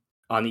on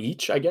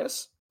each, I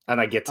guess?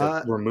 And I get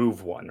to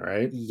remove one,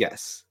 right?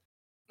 Yes.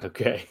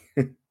 Okay.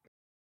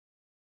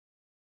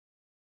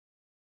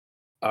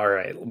 All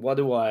right. What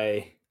do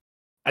I...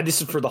 And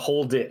this is for the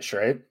whole dish,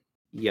 right?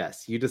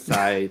 Yes. You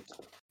decide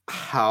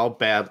how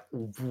bad,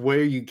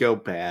 where you go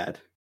bad.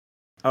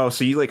 Oh,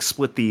 so you like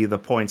split the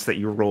points that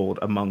you rolled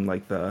among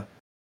like the...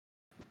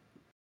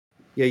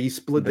 Yeah, you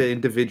split the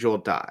individual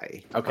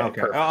die. Okay.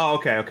 Perfect. Oh,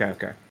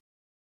 okay.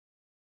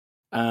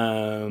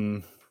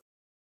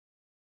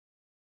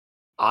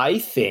 I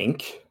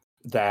think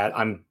that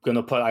I'm going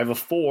to put... I have a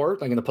 4 I'm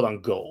going to put on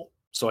goal.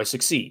 So I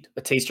succeed.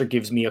 A taster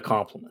gives me a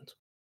compliment.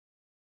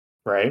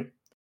 Right?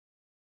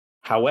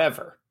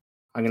 However,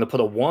 I'm going to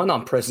put a 1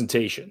 on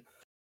presentation.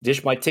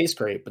 Dish might taste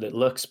great, but it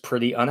looks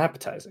pretty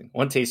unappetizing.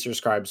 One taster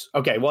describes...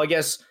 Okay, well, I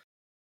guess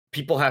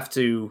people have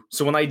to...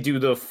 So when I do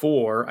the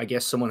 4, I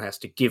guess someone has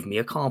to give me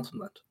a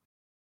compliment.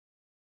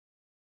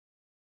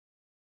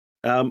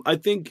 I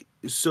think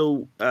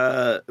so.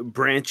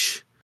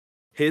 Branch,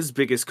 his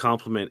biggest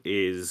compliment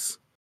is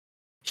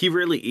he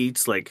really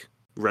eats like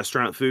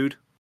restaurant food.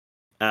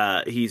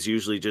 He's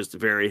usually just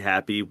very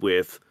happy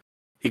with,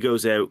 he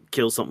goes out,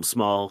 kills something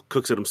small,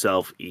 cooks it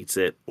himself, eats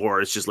it, or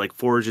it's just like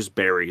forages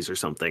berries or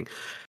something.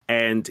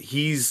 And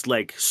he's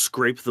like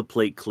scraped the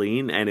plate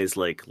clean and is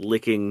like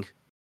licking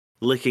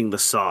the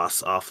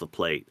sauce off the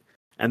plate.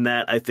 And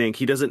that, I think,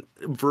 he doesn't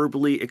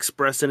verbally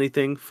express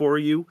anything for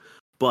you,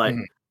 but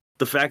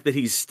the fact that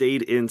he's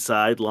stayed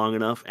inside long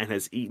enough and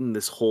has eaten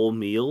this whole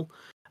meal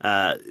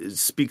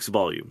speaks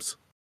volumes.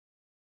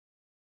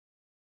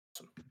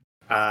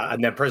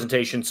 And then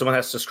presentation, someone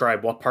has to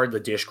describe what part of the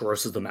dish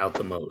grosses them out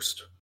the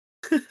most.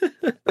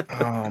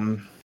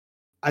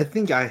 I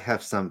think I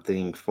have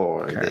something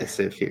for this,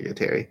 if you're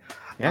Terry.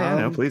 Yeah,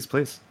 no, please.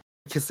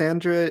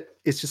 Cassandra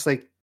is just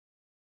like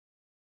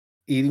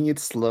eating it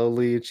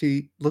slowly, and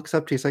she looks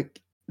up to you. She's like,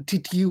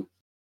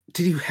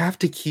 Did you have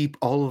to keep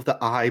all of the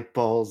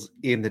eyeballs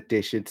in the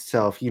dish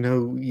itself? You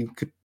know, you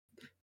could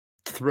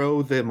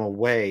throw them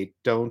away,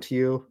 don't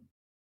you?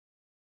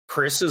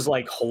 Chris is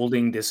like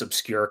holding this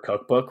obscure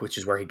cookbook, which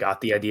is where he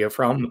got the idea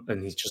from,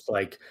 and he's just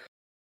like,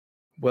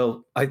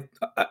 "Well,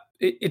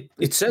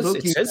 it says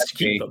to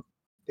keep them.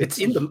 It's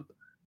in the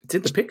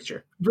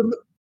picture."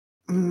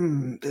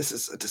 This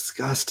is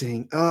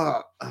disgusting.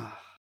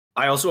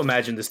 I also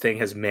imagine this thing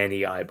has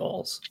many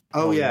eyeballs.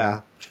 Oh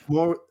yeah,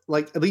 more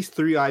like at least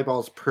 3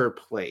 eyeballs per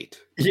plate.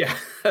 Yeah,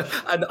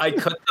 and I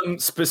cut them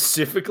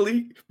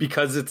specifically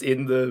because it's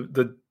in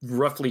the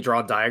roughly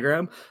drawn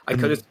diagram. I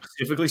cut it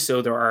specifically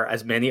so there are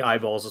as many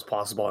eyeballs as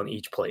possible on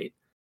each plate.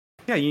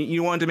 Yeah,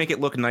 you wanted to make it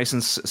look nice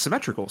and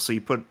symmetrical, so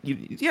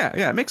yeah,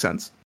 it makes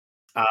sense.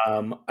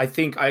 I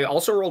think I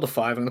also rolled a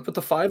 5. I'm going to put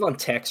the 5 on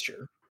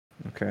texture.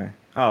 Okay.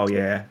 Oh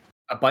yeah.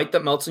 A bite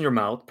that melts in your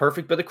mouth,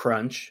 perfect bit of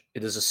crunch.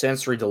 It is a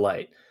sensory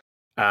delight.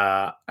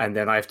 and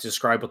then I have to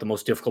describe what the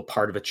most difficult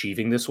part of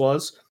achieving this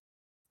was.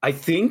 I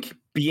think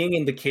being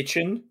in the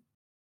kitchen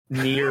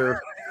near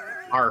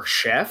our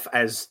chef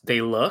as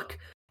they look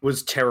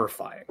was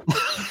terrifying,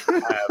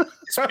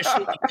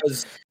 especially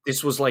because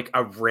this was like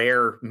a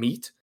rare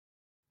meat,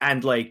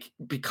 and like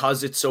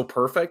because it's so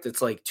perfect,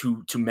 it's like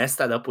to mess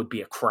that up would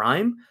be a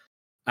crime.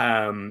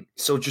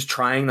 So just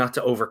trying not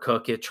to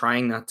overcook it,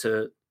 trying not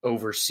to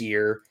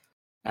oversear.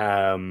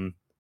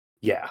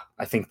 Yeah,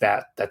 I think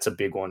that's a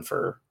big one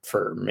for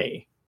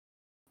me.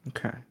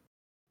 Okay.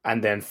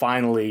 And then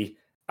finally,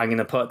 I'm going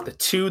to put the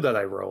 2 that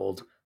I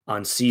rolled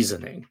on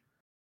seasoning.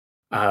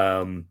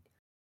 And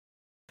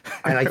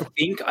I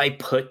think I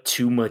put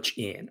too much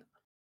in.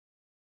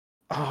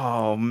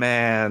 Oh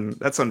man,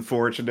 that's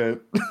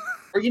unfortunate.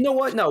 Or you know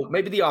what? No,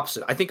 maybe the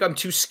opposite. I think I'm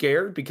too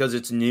scared because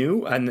it's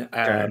new, and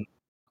Okay.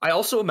 I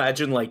also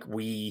imagine like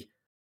we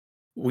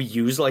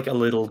use like a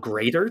little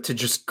grater to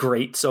just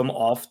grate some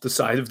off the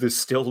side of this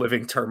still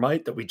living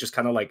termite that we just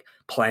kind of like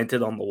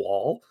planted on the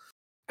wall.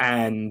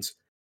 And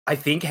I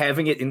think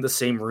having it in the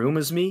same room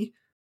as me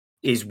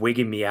is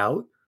wigging me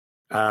out.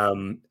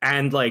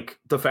 And like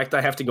the fact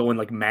I have to go and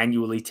like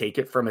manually take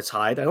it from its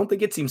hide, I don't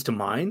think it seems to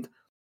mind,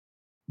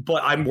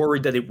 but I'm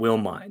worried that it will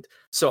mind.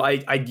 So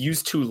I'd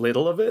use too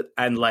little of it,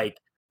 and like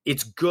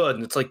it's good,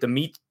 and it's like the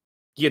meat,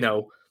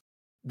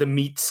 the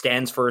meat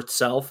stands for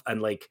itself, and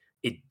like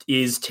it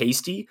is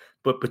tasty,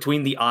 but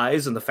between the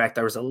eyes and the fact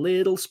there was a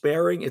little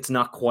sparing, it's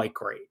not quite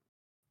great.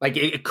 Like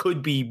it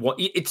could be what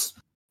it's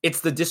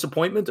the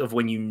disappointment of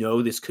when you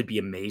know this could be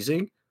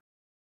amazing,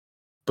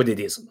 but it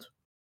isn't.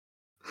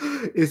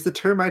 Is the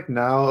termite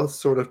now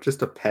sort of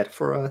just a pet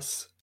for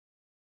us?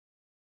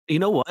 You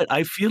know what?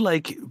 I feel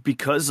like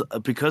because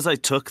I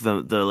took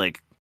the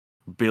like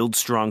build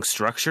strong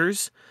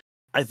structures,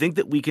 I think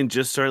that we can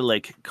just sort of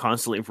like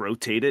constantly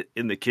rotate it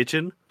in the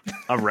kitchen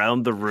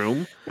around the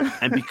room,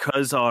 and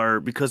because our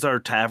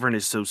tavern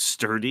is so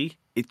sturdy,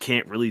 it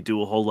can't really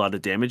do a whole lot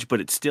of damage, but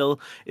it still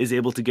is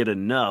able to get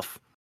enough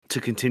to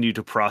continue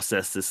to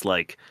process this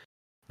like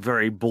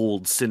very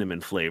bold cinnamon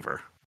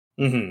flavor.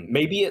 Mm-hmm.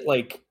 Maybe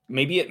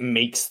it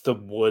makes the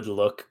wood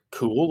look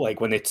cool. Like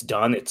when it's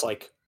done, it's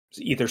like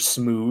either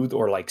smooth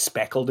or like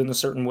speckled in a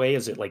certain way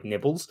as it like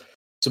nibbles.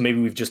 So maybe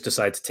we've just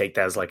decided to take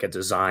that as like a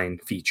design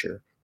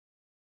feature.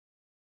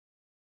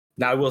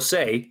 Now I will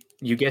say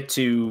you get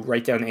to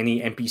write down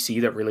any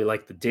NPC that really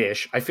liked the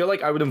dish. I feel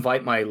like I would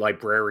invite my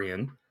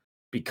librarian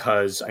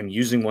because I'm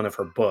using one of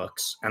her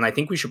books, and I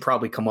think we should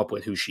probably come up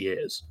with who she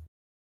is.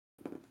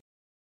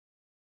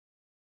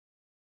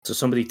 So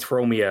somebody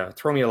throw me a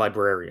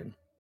librarian.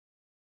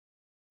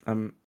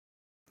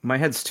 My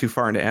head's too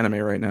far into anime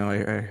right now.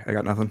 I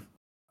got nothing.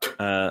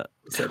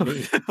 What's that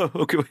mean?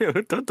 Okay, wait,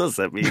 what does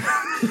that mean?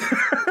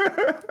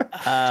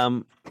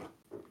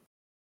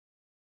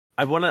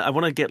 I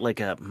wanna get like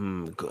I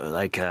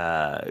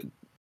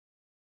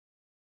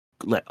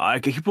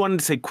keep wanting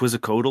to say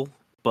Quizzicoatl,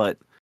 but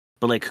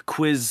like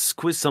quiz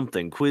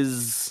something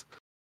quiz.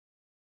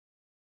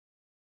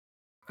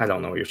 I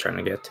don't know what you're trying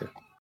to get to.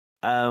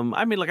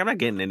 I mean, like I'm not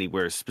getting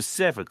anywhere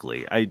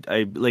specifically. I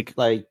like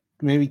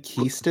maybe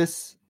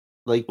Keistis,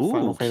 like Ooh,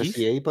 Final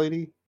Fantasy VIII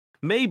lady.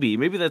 maybe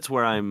that's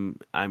where I'm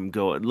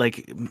going.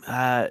 Like,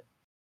 okay,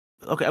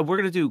 we're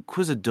gonna do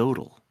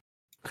Quizzicoatl,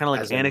 kind of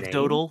like As a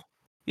anecdotal.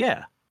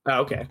 Yeah.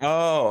 Oh, okay.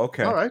 Oh,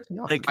 okay. All right.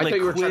 Yeah. Like I thought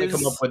you were trying to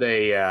come up with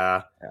a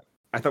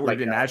I thought we were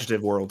in an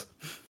adjective world.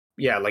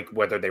 yeah, like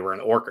whether they were an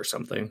orc or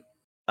something.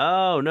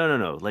 Oh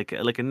no, like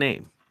a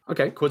name.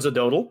 Okay,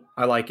 Quizzicoatl.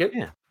 I like it.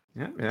 Yeah.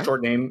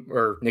 Short name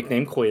or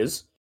nickname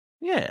Quiz.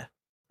 Yeah.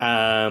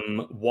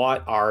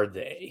 What are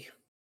they?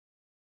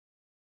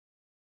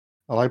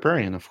 A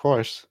librarian, of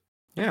course.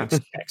 Yeah.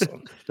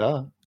 Excellent.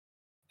 Duh.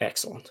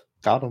 Excellent.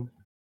 Got him.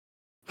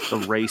 The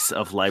race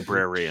of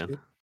librarian.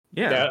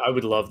 Yeah. I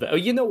would love that. Oh,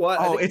 you know what?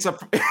 Oh, it's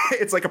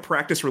like a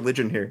practice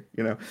religion here.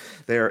 You know,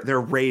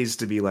 they're raised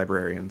to be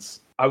librarians.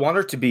 I want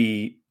her to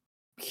be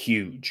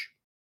huge.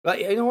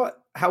 But you know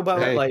what? How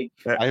about Hey. like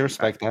I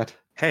respect that.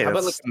 Hey, how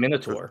about like that's a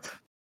Minotaur?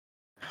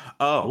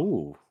 oh,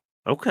 Ooh.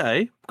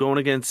 Okay. Going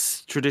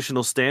against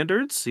traditional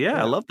standards.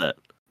 Yeah, I love that.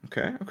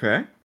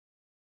 okay.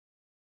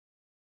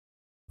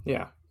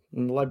 Yeah,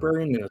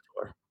 librarian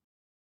Minotaur.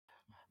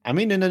 I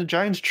mean, in a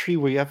giant tree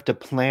where you have to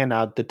plan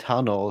out the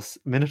tunnels,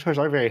 minotaurs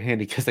are very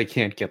handy because they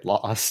can't get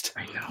lost.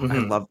 I know.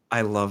 Mhm.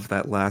 I love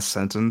that last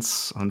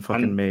sentence on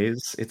fucking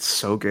Maze. It's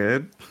so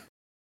good.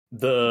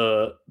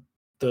 The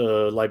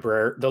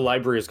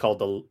library is called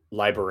the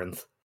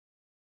Labyrinth.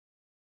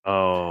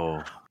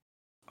 Oh.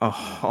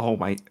 Oh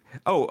my.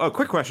 Oh, a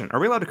quick question. Are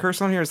we allowed to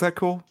curse on here? Is that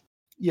cool?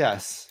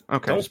 Yes.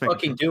 Okay. Don't just making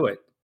fucking sure. do it.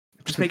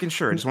 Just making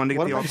sure. Just wanted to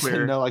What get the if all I say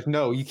clear. no? Like,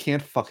 no, you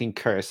can't fucking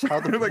curse. How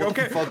the, Like, what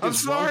the okay, fuck I'm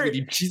is wrong sorry. with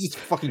you? Jesus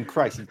fucking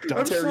Christ, you dumb.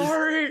 I'm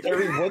sorry.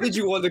 Terry, what did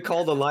you want to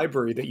call the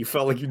library that you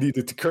felt like you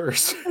needed to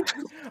curse?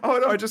 Oh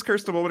no, I just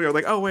cursed a moment ago.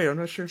 Like, oh wait, I'm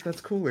not sure if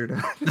that's cool or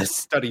not. The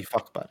study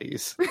fuck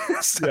buddies.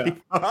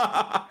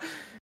 I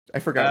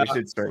forgot we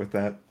should start with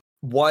that.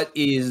 What's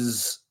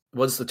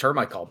the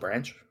termite called,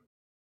 Branch?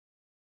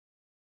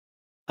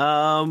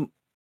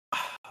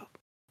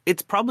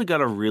 It's probably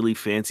got a really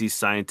fancy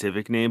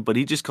scientific name, but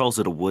he just calls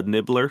it a wood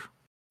nibbler.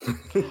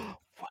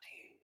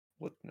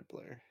 Wood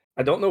nibbler.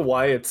 I don't know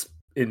why it's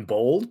in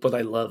bold, but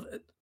I love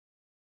it.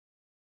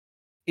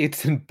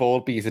 It's in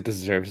bold because it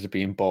deserves to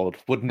be in bold.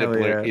 Wood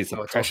nibbler is a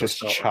Oh, it's also precious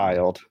spelled wrong.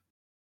 child.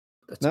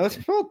 That's No, okay. it's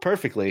spelled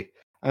perfectly.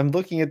 I'm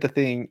looking at the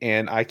thing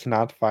and I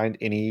cannot find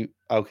any.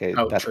 Okay,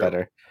 Oh, that's true.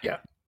 better. Yeah.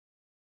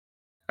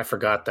 I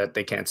forgot that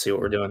they can't see what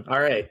we're doing. All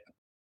right.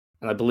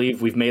 And I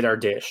believe we've made our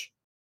dish.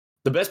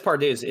 The best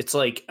part is it's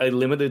like a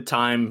limited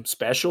time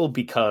special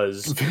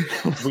because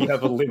we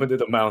have a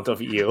limited amount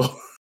of eel.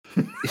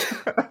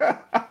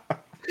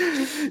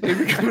 If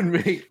you're going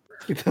to make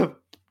the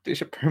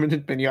dish a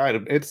permanent menu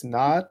item, it's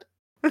not.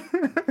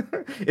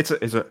 It's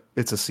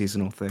a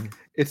seasonal thing.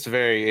 It's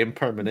very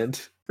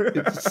impermanent.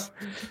 It's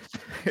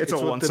a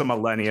what once a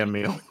millennium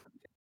meal.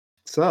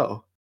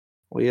 So,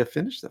 we have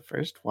finished the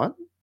first one.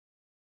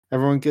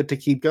 Everyone good to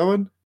keep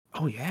going?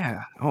 Oh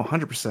yeah. Oh,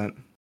 100%.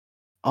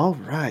 All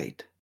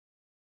right.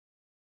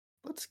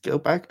 Let's go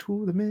back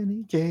to the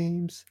mini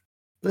games.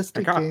 List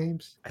of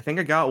games. I think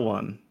I got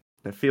one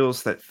that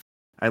feels that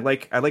I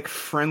like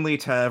friendly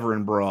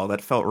tavern brawl.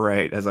 That felt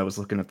right as I was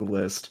looking at the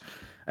list.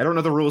 I don't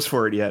know the rules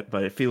for it yet,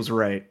 but it feels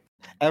right.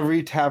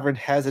 Every tavern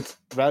has its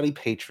rowdy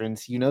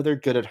patrons. You know they're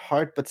good at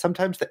heart, but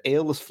sometimes the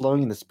ale is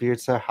flowing and the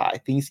spirits are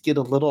high. Things get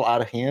a little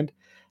out of hand.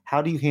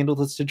 How do you handle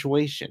the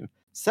situation?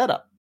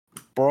 Setup.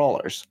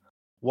 Brawlers.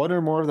 One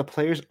or more of the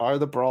players are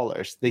the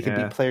brawlers. They can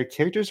be player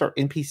characters or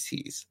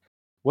NPCs.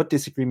 What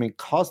disagreement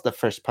caused the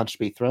first punch to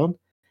be thrown?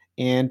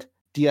 And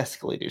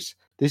de-escalators.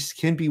 This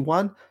can be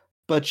one,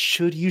 but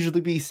should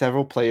usually be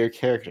several player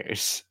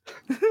characters.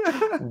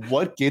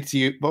 What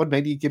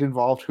made you get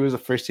involved? Who was the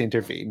first to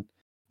intervene?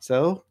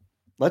 So,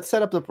 let's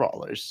set up the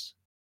brawlers.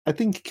 I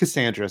think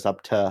Cassandra's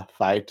up to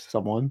fight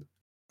someone.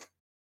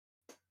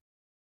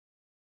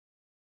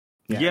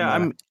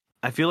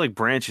 I feel like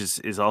Branch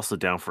is also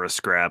down for a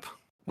scrap.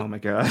 Oh my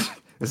god,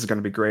 this is going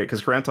to be great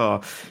because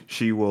Grantal,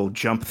 she will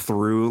jump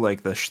through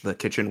like the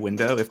kitchen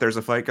window if there's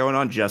a fight going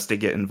on just to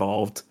get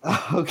involved.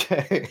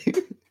 Okay.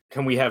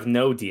 Can we have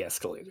no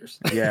de-escalators?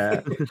 Yeah.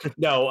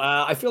 No,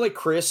 I feel like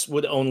Chris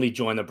would only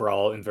join a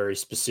brawl in very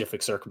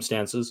specific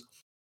circumstances.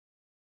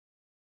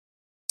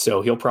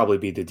 So he'll probably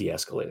be the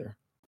de-escalator.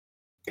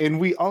 And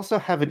we also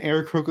have an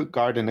Air Crooked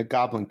Guard and a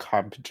Goblin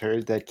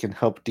Carpenter that can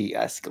help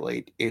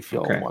de-escalate if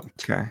you want.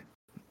 Okay.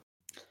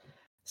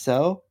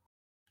 So,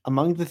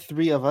 among the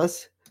three of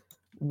us,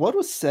 what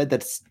was said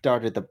that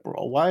started the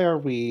brawl? Why are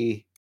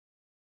we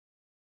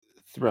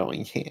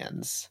throwing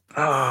hands?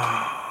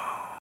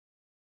 I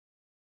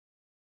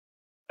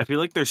feel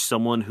like there's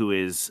someone who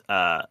is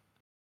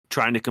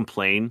trying to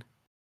complain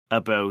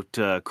about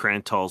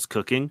Krantal's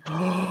cooking.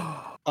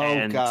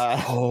 God.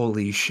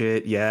 Holy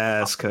shit,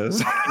 yes,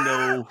 because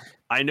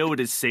I know it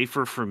is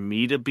safer for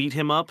me to beat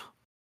him up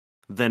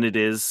than it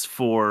is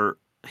for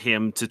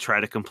him to try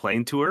to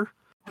complain to her.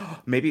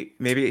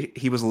 Maybe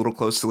he was a little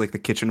close to like the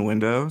kitchen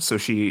window, so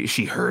she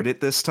heard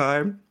it this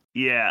time.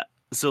 Yeah.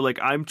 So like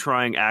I'm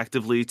trying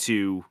actively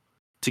to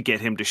get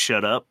him to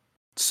shut up.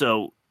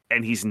 So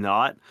and he's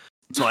not.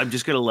 So I'm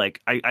just gonna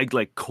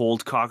I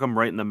cold cock him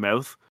right in the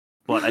mouth.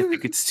 But I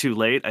think it's too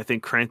late. I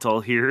think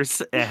Krantal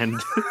hears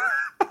and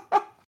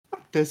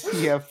Does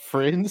he have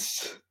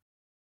friends?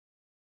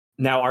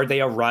 Now, are they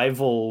a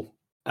rival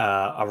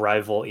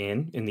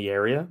in the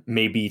area?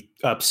 Maybe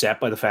upset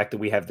by the fact that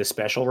we have this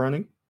special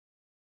running?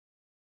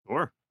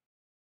 Sure.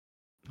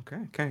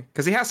 Okay.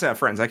 Because he has to have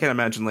friends. I can't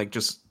imagine like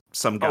just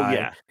some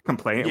guy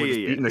complaining and we're just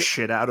beating the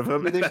shit out of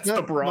him. There's That's not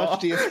the brawl.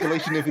 much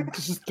de-escalation if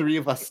it's just three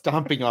of us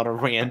stomping on a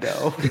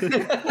rando.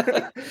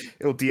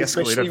 It'll de-escalate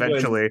Especially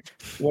eventually.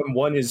 When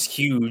one is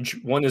huge,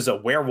 one is a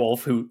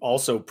werewolf who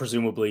also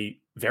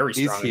presumably very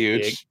strong. He's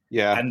huge. Big,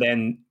 yeah. And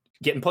then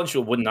getting punched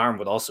with a wooden arm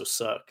would also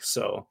suck.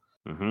 So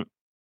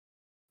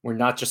we're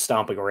not just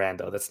stomping a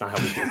rando. That's not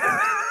how we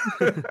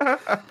do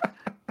things.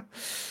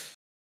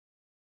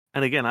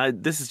 And again,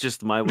 this is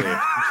just my way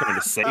of trying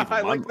to save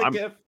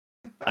him.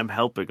 I'm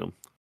helping him.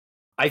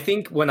 I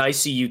think when I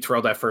see you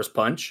throw that first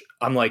punch,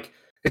 I'm like,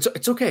 it's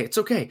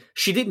okay.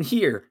 She didn't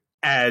hear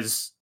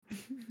as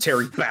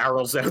Terry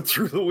barrels out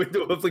through the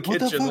window of the kitchen.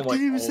 What the fuck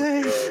did you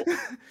say?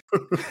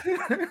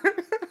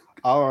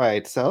 All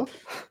right, so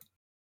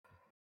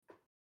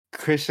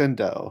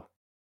crescendo.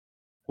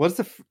 What's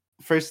the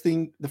first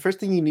thing? The first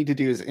thing you need to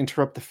do is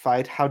interrupt the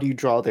fight. How do you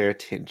draw their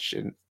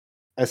attention?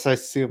 As I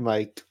assume,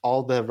 like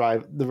all the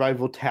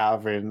rival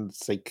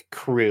taverns, like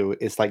crew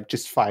is like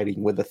just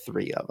fighting with the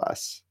three of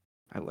us.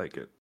 I like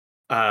it.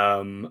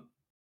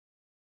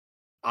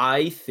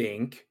 I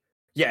think,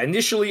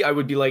 initially I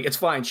would be like, it's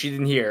fine, she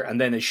didn't hear.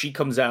 And then as she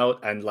comes out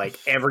and like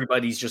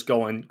everybody's just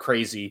going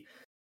crazy,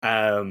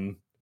 I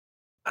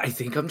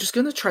think I'm just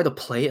gonna try to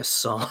play a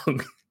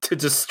song to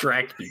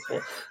distract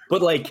people.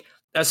 But like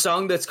a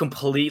song that's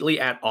completely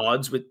at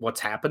odds with what's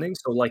happening.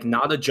 So like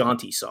not a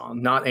jaunty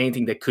song, not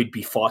anything that could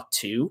be fought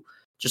to,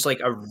 just like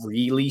a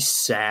really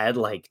sad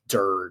like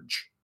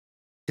dirge.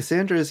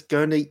 Cassandra is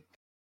going to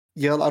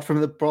yell out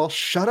from the brawl,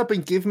 "Shut up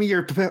and give me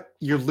your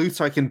loot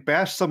so I can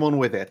bash someone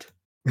with it."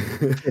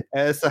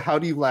 So how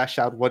do you lash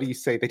out? What do you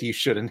say that you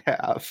shouldn't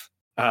have?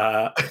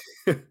 I'm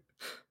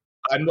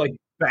like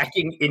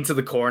backing into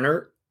the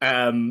corner,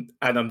 and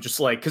I'm just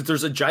like, because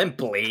there's a giant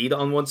blade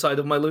on one side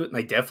of my loot, and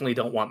I definitely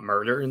don't want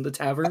murder in the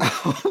tavern.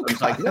 Oh, I'm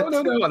just like, no,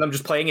 God. and I'm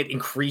just playing it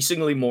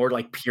increasingly more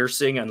like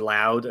piercing and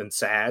loud and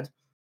sad.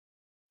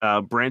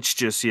 Branch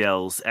just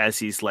yells as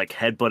he's like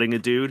headbutting a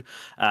dude.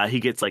 He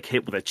gets like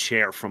hit with a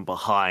chair from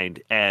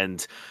behind,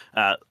 and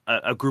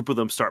a group of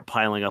them start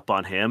piling up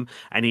on him.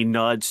 And he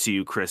nods to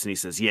you, Chris, and he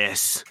says,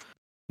 "Yes,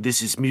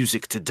 this is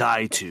music to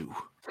die to."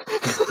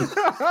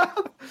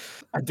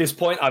 At this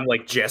point, I'm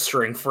like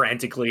gesturing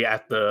frantically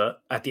at the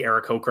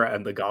Aarakocra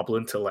and the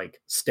goblin to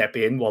like step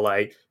in while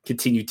I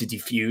continue to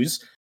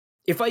defuse.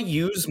 If I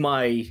use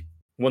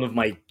one of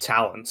my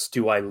talents,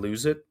 do I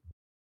lose it?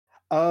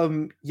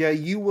 Yeah,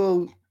 you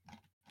will.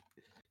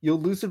 You'll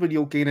lose it, but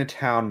you'll gain a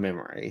town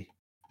memory.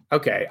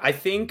 Okay, I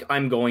think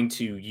I'm going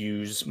to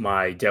use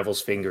my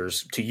Devil's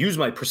Fingers to use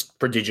my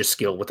prodigious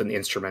skill with an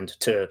instrument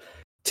to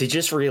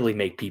just really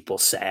make people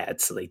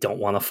sad so they don't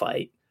want to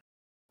fight.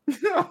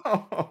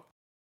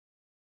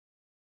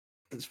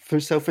 For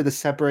the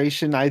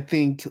separation, I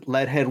think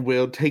Leadhead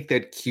will take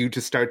that cue to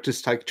start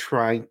just like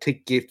trying to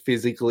get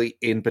physically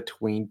in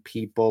between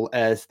people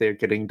as they're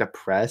getting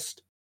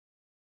depressed.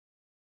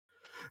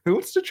 Who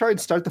wants to try and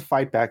start the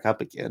fight back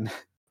up again?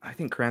 I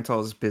think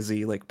Krantal is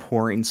busy like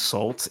pouring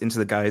salt into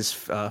the guy's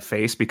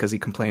face because he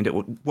complained it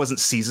wasn't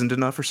seasoned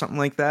enough or something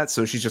like that.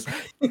 So she's just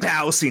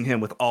dousing him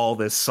with all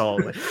this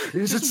salt. Like,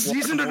 is it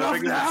seasoned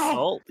enough now?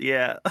 Salt?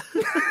 Yeah.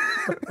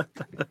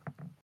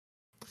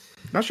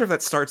 Not sure if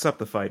that starts up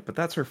the fight, but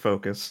that's her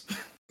focus.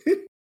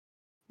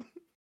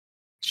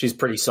 She's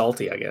pretty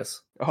salty, I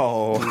guess.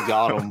 Oh,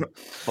 Got him.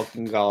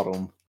 Fucking got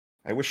him.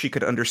 I wish she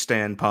could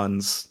understand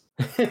puns.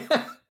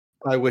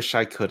 I wish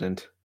I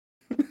couldn't.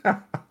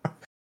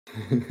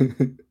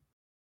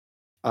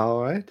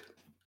 All right.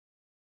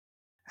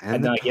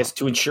 And then I guess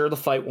to ensure the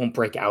fight won't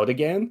break out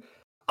again,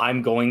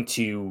 I'm going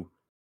to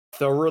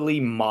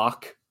thoroughly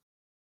mock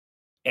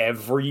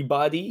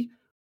everybody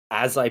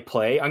as I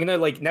play. I'm gonna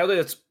like, now that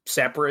it's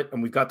separate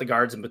and we've got the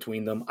guards in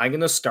between them, I'm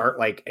gonna start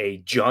like a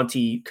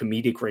jaunty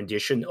comedic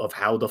rendition of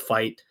how the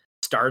fight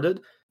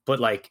started, but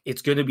like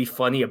it's gonna be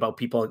funny about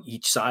people on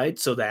each side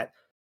so that,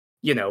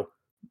 you know,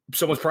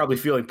 someone's probably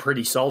feeling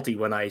pretty salty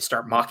when I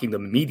start mocking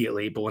them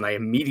immediately, but when I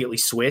immediately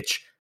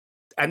switch,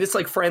 and it's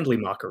like friendly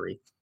mockery,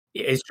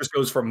 it just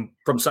goes from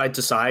side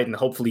to side and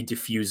hopefully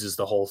diffuses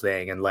the whole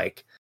thing, and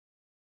like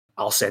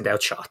I'll send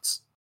out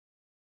shots.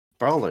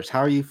 Brawlers, how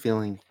are you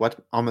feeling?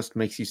 What almost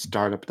makes you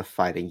start up the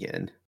fight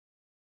again?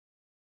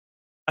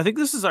 I think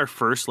this is our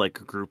first like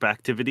group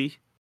activity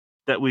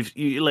that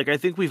like. I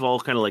think we've all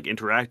kind of like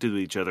interacted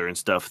with each other and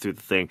stuff through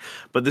the thing,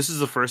 but this is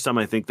the first time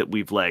I think that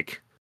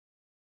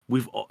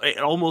it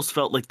almost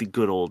felt like the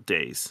good old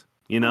days,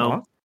 you know?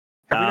 Uh-huh.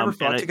 Have we never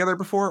fought together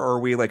before, or are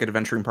we like an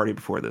adventuring party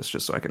before this?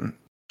 Just so I can.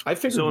 I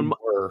figured So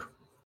were.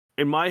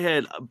 In my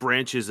head,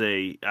 Branch is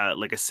a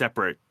like a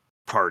separate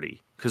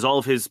party because all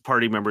of his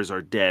party members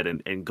are dead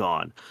and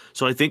gone.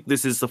 So I think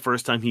this is the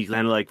first time he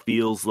kind of like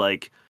feels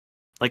like,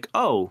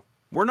 oh,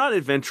 we're not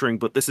adventuring,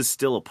 but this is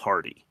still a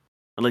party,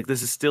 and like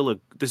this is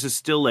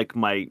still like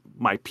my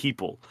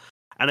people.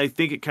 And I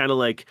think it kind of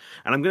like,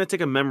 and I'm gonna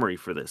take a memory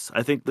for this.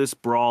 I think this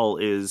brawl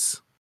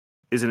is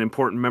an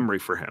important memory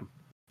for him.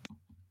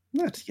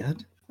 That's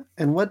good.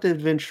 And what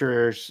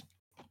adventure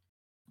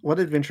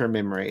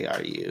memory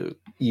are you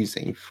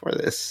using for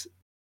this?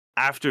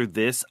 After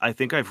this, I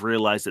think I've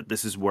realized that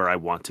this is where I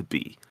want to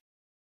be.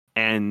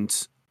 And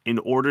in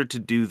order to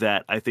do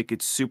that, I think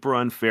it's super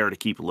unfair to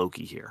keep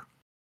Loki here.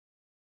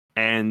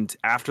 And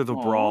after the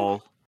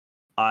brawl,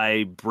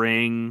 I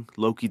bring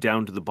Loki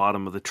down to the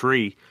bottom of the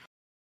tree.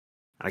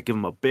 I give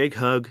him a big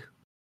hug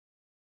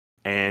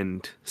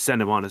and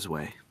send him on his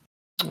way.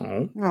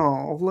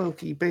 Oh,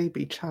 Loki,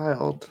 baby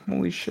child.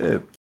 Holy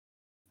shit.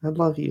 I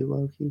love you,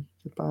 Loki.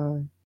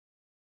 Goodbye.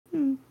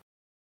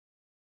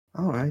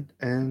 All right.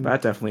 And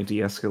That definitely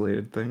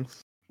de-escalated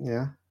things.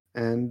 yeah.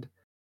 And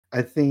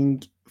I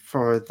think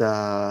for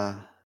the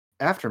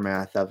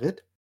aftermath of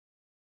it,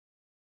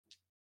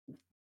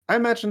 I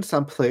imagine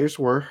some players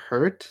were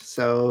hurt,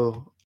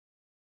 so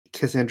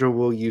Cassandra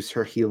will use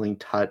her healing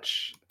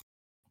touch,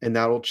 and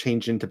that'll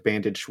change into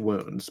bandaged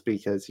wounds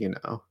because, you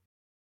know,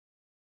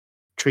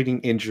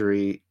 treating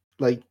injury,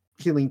 like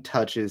healing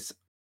touch is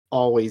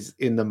always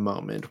in the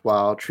moment,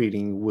 while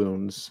treating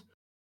wounds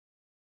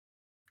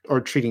or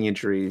treating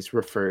injuries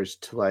refers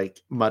to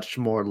like much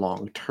more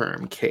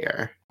long-term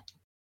care.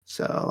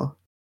 So,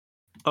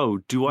 Oh,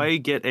 do I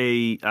get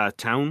a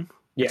town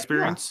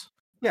experience?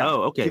 yeah.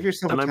 Oh, okay. Give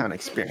yourself Then a town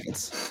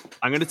experience.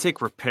 I'm going to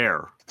take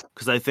repair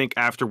because I think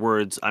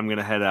afterwards I'm going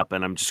to head up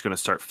and I'm just going to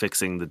start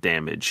fixing the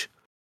damage.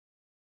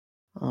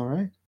 All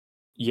right.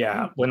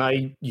 Yeah, when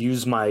I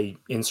use my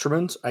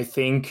instrument, I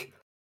think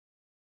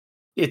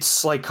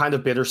it's like kind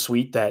of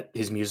bittersweet that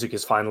his music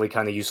is finally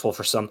kind of useful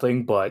for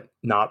something, but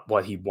not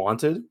what he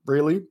wanted,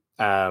 really.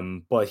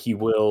 But he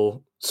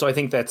will. So I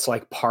think that's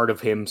like part of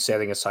him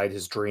setting aside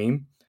his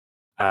dream.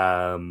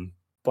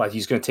 but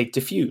he's going to take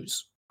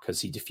diffuse because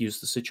he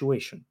diffused the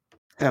situation.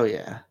 Hell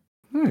yeah.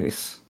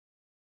 Nice.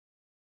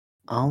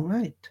 All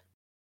right.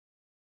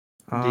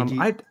 Did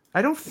you-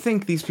 I don't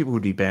think these people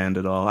would be banned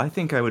at all. I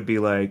think I would be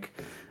like,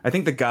 I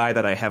think the guy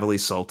that I heavily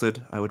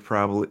assaulted, I would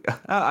probably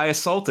I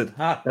assaulted.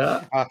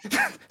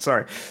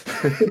 Sorry.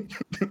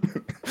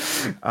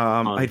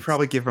 I'd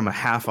probably give him a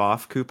half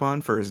off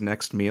coupon for his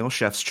next meal,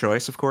 chef's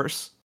choice, of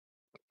course,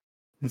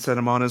 and send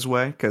him on his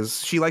way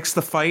because she likes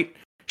the fight.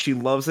 She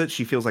loves it.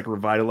 She feels like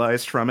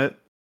revitalized from it.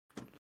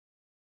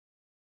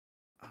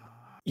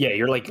 Yeah,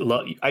 you're like,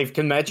 I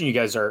can imagine you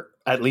guys are,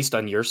 at least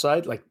on your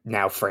side, like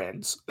now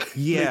friends.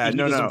 Yeah, He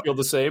doesn't feel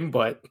the same,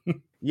 but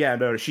yeah,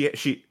 no, she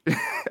I'm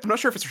not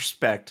sure if it's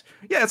respect.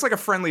 Yeah, it's like a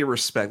friendly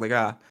respect.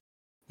 Like,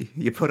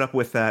 you put up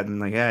with that, and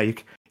like, yeah,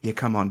 you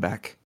come on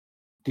back.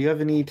 Do you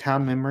have any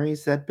town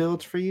memories that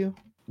builds for you?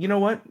 You know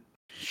what?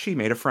 She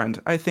made a friend.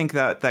 I think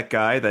that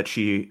guy that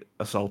she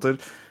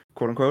assaulted,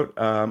 quote unquote,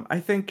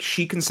 I think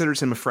she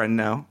considers him a friend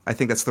now. I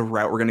think that's the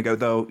route we're going to go,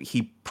 though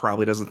he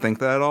probably doesn't think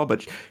that at all,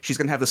 but she's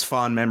going to have this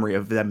fond memory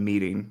of them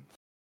meeting.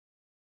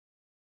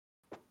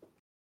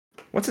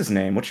 What's his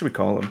name? What should we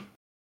call him?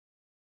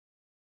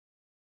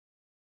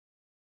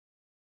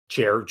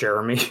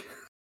 Jeremy.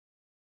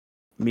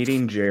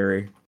 Meeting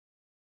Jerry.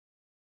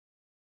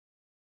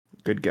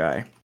 Good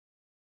guy.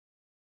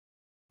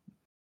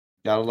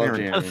 Gotta love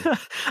Jeremy.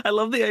 I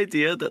love the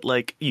idea that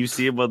like you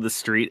see him on the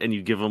street and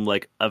you give him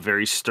like a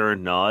very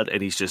stern nod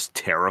and he's just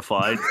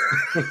terrified.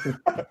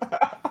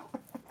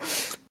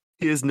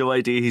 He has no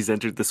idea he's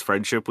entered this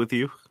friendship with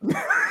you.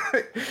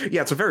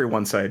 Yeah, it's a very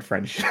one-sided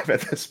friendship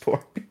at this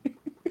point.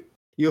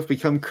 You have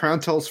become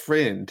Crowntel's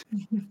friend.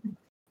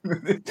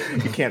 You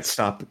can't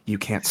stop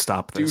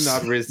this. Do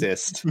not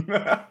resist.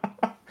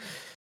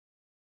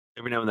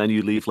 Every now and then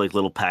you leave like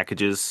little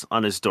packages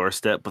on his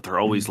doorstep, but they're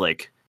always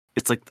like,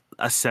 it's like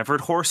a severed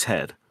horse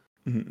head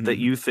that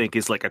you think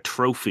is like a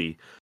trophy,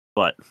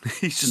 but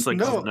he's just like,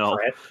 no.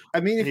 I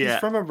mean, if he's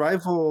from a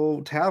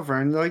rival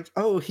tavern, like,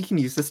 oh, he can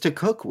use this to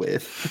cook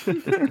with.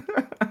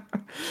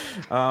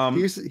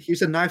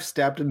 Here's a knife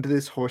stabbed into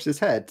this horse's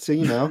head, so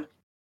you know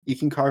you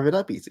can carve it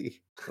up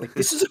easy. Like,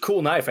 this is a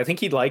cool knife. I think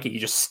he'd like it. You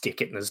just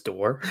stick it in his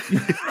door.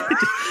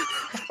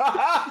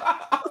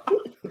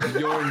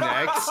 You're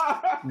next.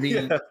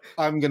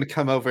 I'm gonna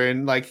come over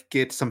and like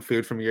get some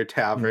food from your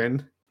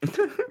tavern.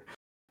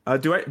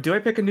 Do I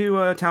pick a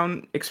new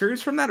town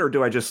experience from that, or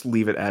do I just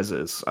leave it as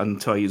is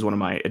until I use one of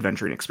my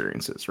adventuring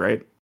experiences?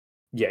 Right?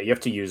 Yeah, you have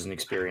to use an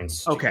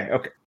experience. Okay.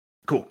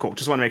 Cool.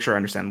 Just want to make sure I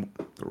understand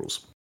the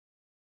rules.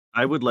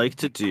 I would like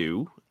to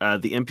do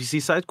the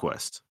NPC side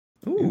quest.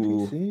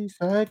 Ooh. NPC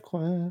side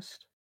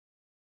quest.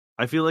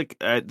 I feel like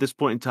at this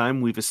point in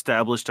time, we've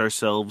established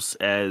ourselves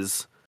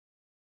as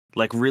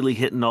like really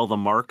hitting all the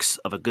marks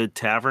of a good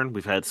tavern.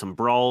 We've had some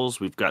brawls,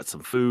 we've got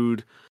some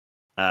food,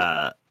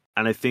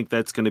 and I think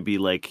that's going to be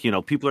like, you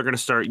know, people are going to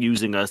start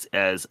using us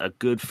as a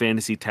good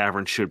fantasy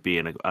tavern should be,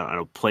 and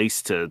a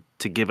place to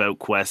give out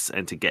quests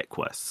and to get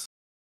quests.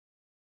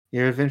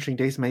 Your adventuring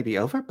days may be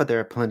over, but there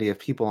are plenty of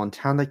people in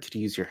town that could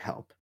use your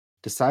help.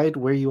 Decide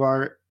where you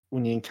are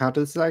when you encounter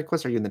the side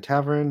quest. Are you in the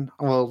tavern?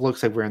 Well, it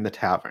looks like we're in the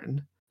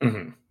tavern.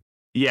 Mm-hmm.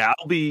 Yeah,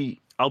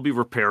 I'll be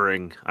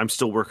repairing. I'm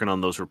still working on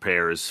those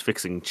repairs,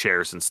 fixing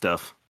chairs and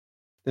stuff.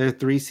 There are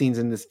 3 scenes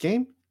in this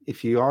game.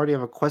 If you already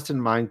have a quest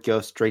in mind, go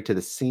straight to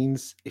the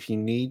scenes. If you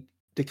need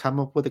to come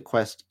up with a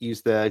quest,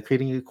 use the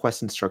creating a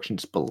quest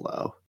instructions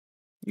below.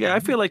 Yeah, I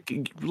feel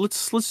like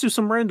let's do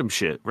some random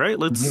shit, right?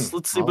 Let's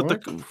see what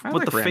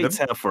the fates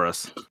have for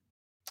us.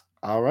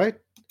 All right.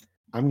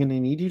 I'm going to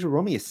need you to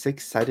roll me a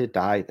 6-sided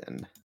die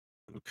then.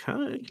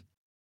 Okay.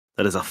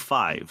 That is a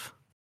 5.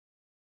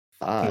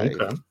 5.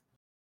 Okay.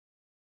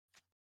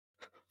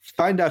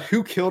 Find out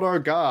who killed our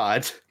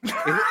god. It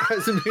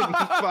hasn't been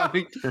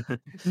funny.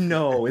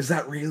 No, is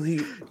that really?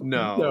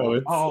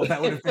 No. Oh,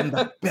 that would have been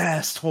the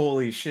best.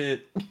 Holy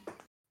shit.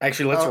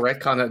 Actually, let's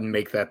retcon it and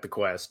make that the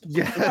quest.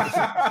 Yeah.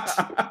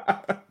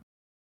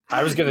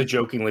 I was going to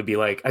jokingly be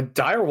like, a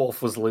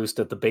direwolf was loosed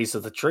at the base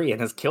of the tree and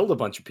has killed a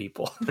bunch of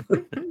people.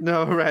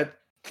 No, Red.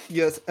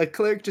 Yes, a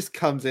cleric just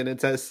comes in and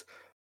says,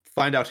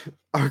 find out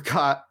our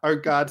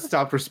god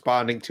stopped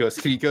responding to us.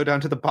 Can you go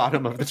down to the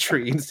bottom of the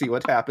tree and see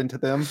what happened to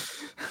them?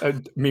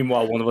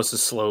 Meanwhile, one of us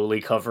is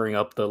slowly covering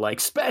up the like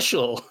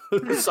special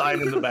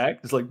sign in the back.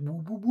 It's like,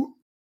 woo, woo, woo.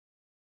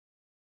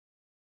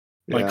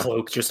 My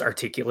cloak just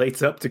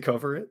articulates up to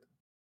cover it.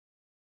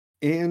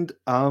 And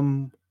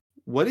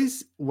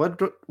what's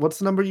the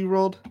number you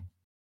rolled?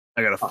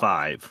 I got a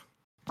 5.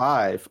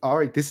 5. All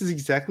right, this is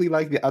exactly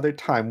like the other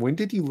time. When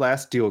did you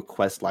last do a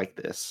quest like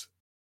this?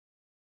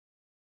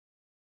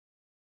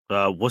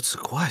 What's the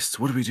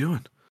quest? What are we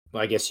doing?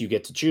 Well, I guess you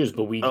get to choose,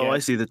 but we. I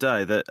see the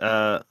die.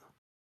 That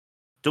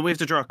don't we have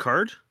to draw a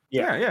card?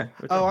 Yeah.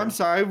 Oh, I'm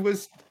sorry.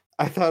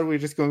 I thought we were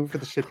just going for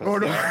the shit. Oh,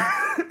 no.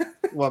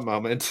 One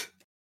moment.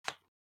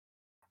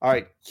 All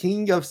right,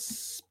 King of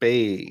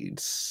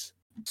Spades.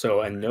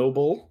 So a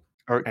noble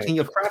or King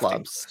of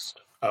Clubs.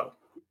 Quest. Oh,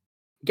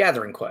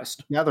 Gathering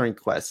Quest. Gathering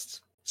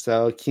Quest.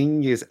 So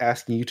king is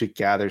asking you to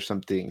gather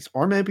some things,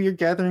 or maybe you're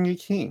gathering a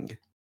king.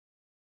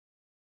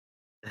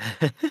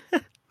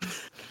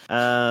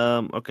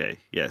 Okay,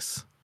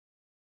 yes.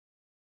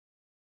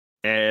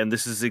 And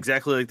this is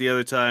exactly like the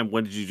other time.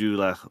 When did you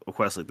do a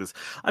quest like this?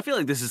 I feel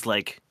like this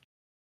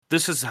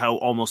is how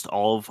almost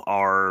all of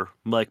our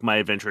my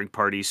adventuring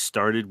parties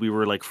started. We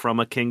were like from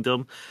a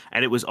kingdom,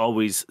 and it was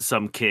always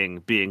some king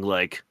being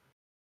like,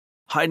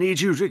 I need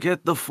you to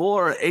get the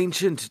 4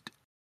 ancient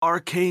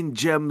arcane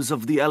gems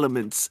of the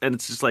elements. And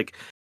it's just like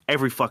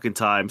every fucking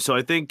time. So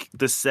I think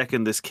the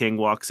second this king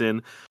walks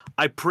in,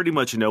 I pretty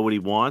much know what he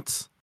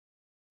wants.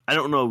 I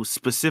don't know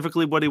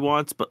specifically what he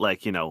wants, but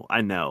I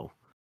know.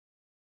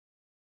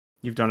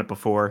 You've done it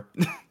before.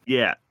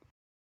 Yeah.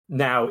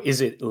 Now,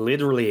 is it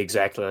literally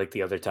exactly like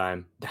the other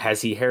time?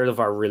 Has he heard of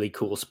our really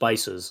cool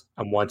spices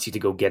and wants you to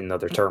go get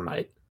another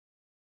termite?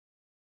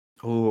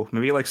 Oh,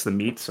 maybe he likes the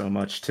meat so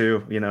much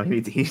too. He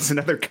needs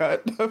another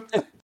cut.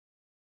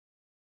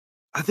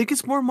 I think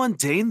it's more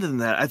mundane than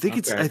that. I think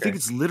Okay. I think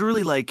it's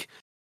literally like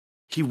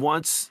he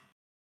wants,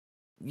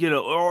 I think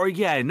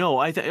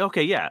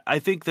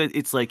that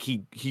it's like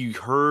he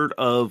heard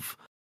of,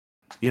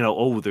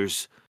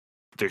 there's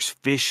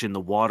fish in the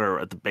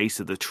water at the base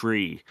of the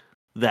tree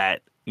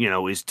that,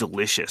 is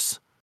delicious.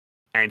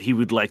 And he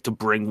would like to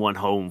bring one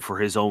home for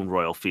his own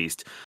royal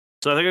feast.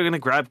 So I think I'm going to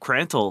grab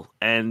Crantle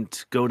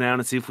and go down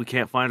and see if we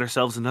can't find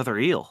ourselves another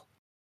eel.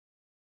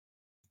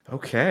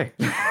 Okay.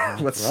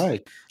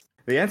 Right.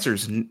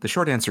 The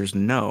short answer is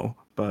no,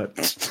 but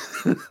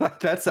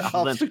That's the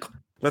obstacle.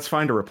 let's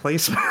find a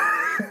replacement.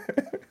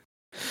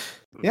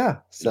 Yeah.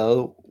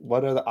 So,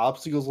 what are the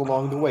obstacles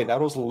along the way? That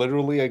was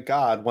literally a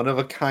god, one of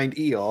a kind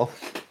eel.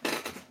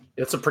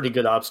 It's a pretty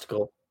good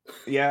obstacle.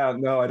 Yeah,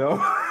 no, I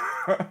don't.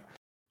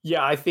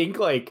 Yeah, I think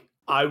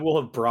I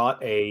will have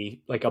brought a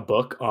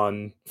book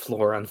on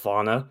flora and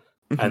fauna,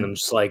 and I'm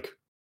just like,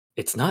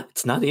 it's not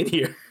in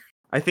here.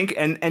 I think,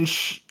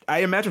 I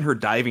imagine her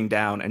diving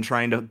down and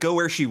trying to go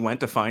where she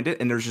went to find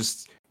it, and there's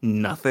just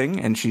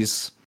nothing, and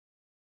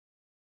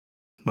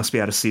must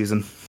be out of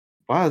season.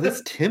 Wow,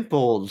 this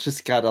temple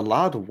just got a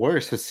lot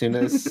worse as soon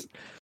as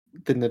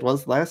than it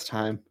was last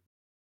time.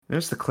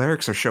 There's the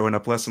clerics are showing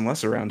up less and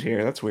less around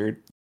here. That's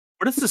weird.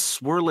 What is this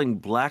swirling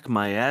black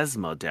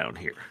miasma down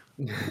here?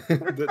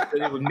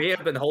 It may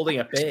have been holding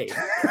at bay.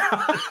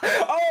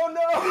 Oh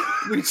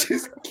no! We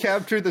just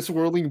captured the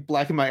swirling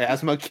black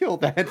miasma. Kill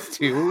that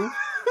too.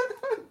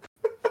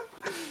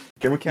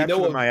 Can we capture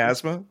the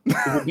miasma?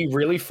 It would be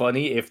really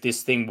funny if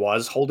this thing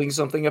was holding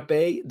something at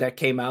bay that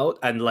came out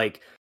and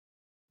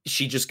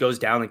she just goes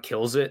down and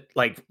kills it,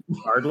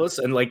 regardless.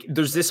 And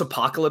there's this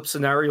apocalypse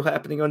scenario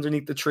happening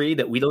underneath the tree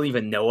that we don't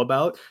even know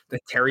about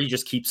that Terry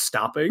just keeps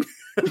stopping.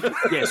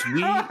 Yes,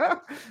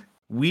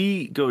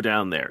 we go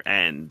down there,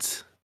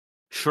 and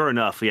sure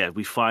enough,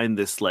 we find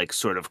this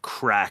sort of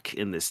crack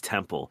in this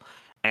temple,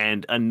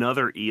 and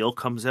another eel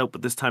comes out,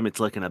 but this time it's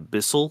like an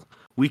abyssal.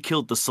 We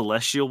killed the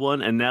celestial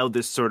one, and now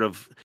this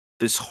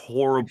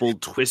horrible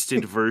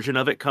twisted version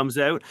of it comes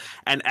out,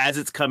 and as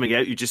it's coming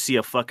out, you just see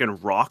a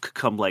fucking rock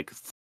come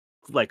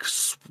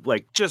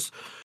just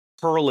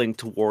hurling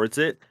towards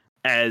it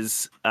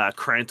as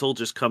Crantle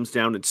just comes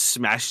down and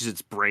smashes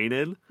its brain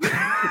in.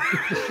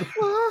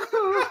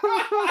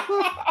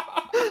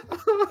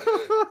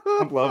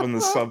 I'm loving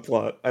this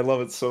subplot. I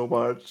love it so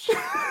much.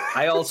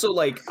 I also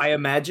I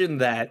imagine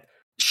that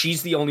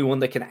she's the only one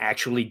that can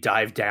actually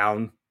dive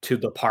down to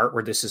the part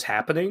where this is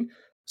happening.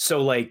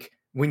 So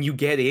when you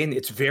get in,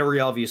 it's very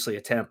obviously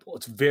a temple.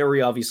 It's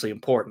very obviously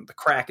important. The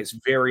crack is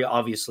very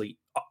obviously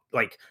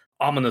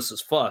ominous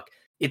as fuck.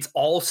 It's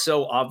all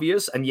so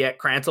obvious, and yet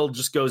Crantle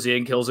just goes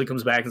in, kills it,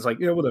 comes back, and it's like,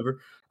 yeah,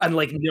 whatever. And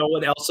no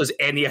one else has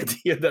any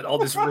idea that all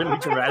this really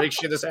dramatic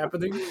shit is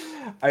happening.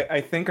 I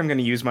think I'm going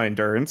to use my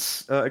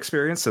endurance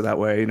experience, so that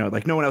way, no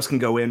one else can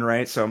go in,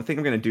 right? So I think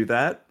I'm going to do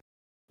that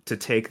to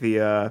take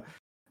the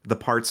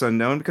parts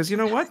unknown, because you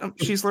know what?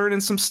 She's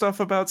learning some stuff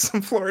about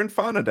some flora and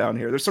fauna down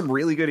here. There's some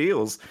really good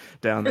eels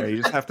down there.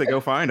 You just have to go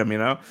find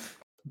them,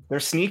 They're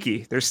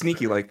sneaky. They're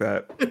sneaky like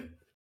that.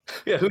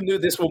 Yeah, who knew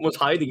this one was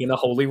hiding in a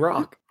holy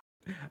rock?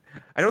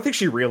 I don't think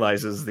she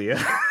realizes the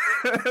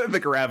the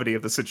gravity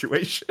of the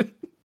situation.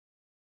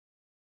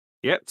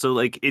 Yeah, so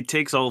it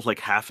takes all of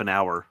half an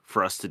hour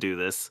for us to do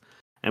this,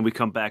 and we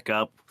come back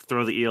up,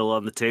 throw the eel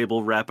on the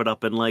table, wrap it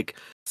up in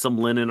some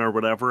linen or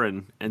whatever,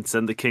 and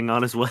send the king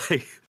on his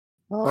way.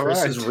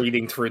 Chris is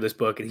reading through this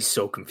book and he's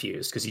so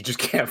confused because he just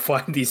can't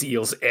find these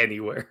eels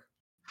anywhere.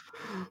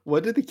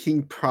 What did the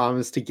king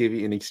promise to give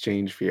you in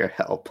exchange for your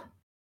help?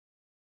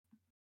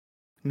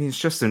 I mean, it's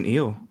just an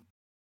eel.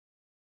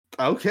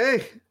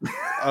 Okay.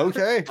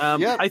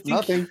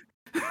 Nothing.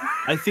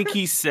 I think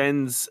he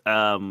sends.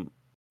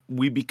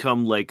 We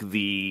become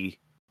the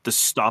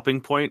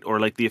stopping point,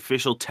 or the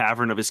official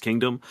tavern of his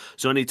kingdom.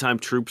 So anytime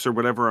troops or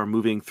whatever are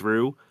moving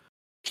through,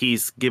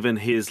 he's given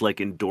his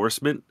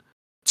endorsement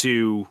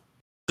to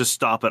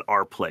stop at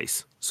our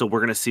place. So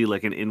we're gonna see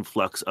an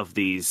influx of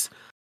these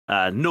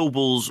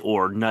nobles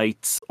or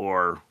knights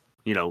or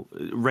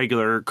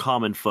regular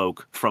common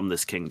folk from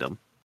this kingdom.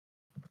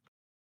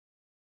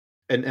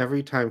 and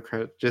every time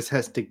Krant just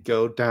has to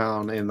go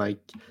down and like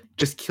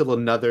just kill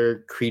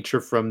another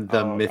creature from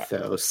the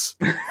mythos.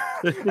 I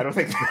don't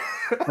think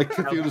Like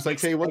Cthulhu was like,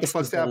 "Hey, what the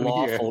fuck's happening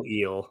here?" Lawful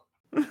eel.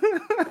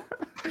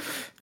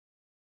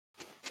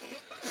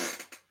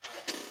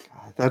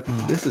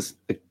 This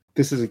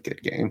is a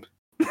good game.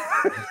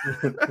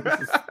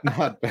 This is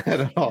not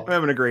bad at all. I'm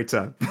having a great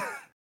time.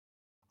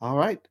 All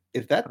right,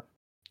 if that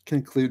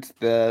concludes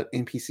the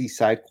NPC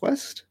side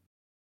quest,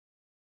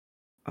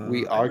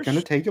 we are going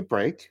to take a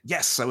break.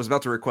 Yes, I was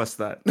about to request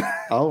that.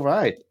 All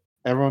right,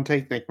 everyone,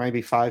 take like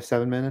maybe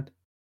 5-7 minutes.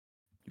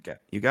 Okay,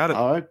 you got it.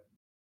 All right.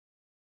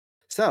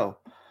 So,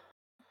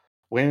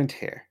 wear and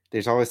tear.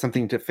 There's always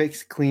something to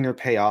fix, clean, or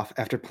pay off.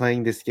 After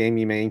playing this game,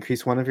 you may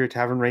increase one of your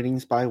tavern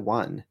ratings by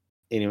 1.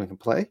 Anyone can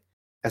play.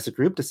 As a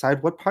group,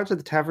 decide what parts of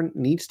the tavern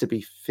needs to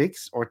be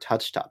fixed or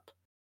touched up,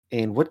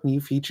 and what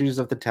new features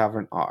of the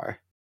tavern are.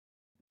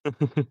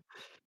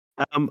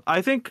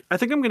 I think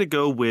I'm going to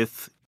go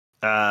with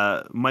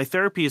my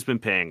therapy has been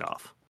paying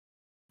off,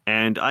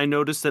 and I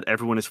noticed that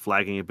everyone is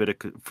flagging a bit of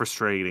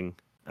frustrating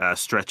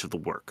stretch of the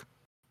work,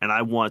 and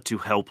I want to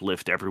help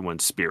lift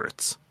everyone's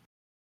spirits.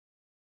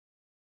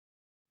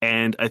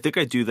 And I think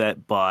I do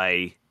that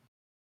by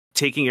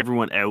taking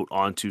everyone out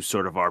onto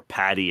sort of our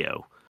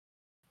patio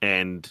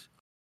and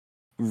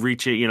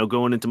reaching,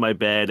 going into my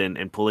bed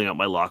and pulling out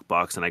my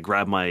lockbox, and I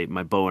grab my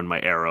bow and my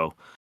arrow,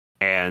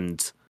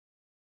 and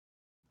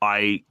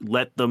I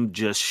let them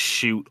just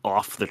shoot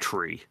off the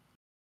tree.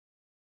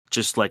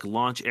 Just like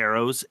launch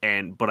arrows,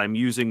 but I'm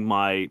using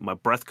my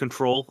breath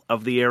control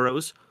of the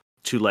arrows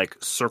to like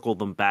circle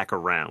them back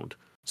around.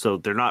 So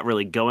they're not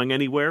really going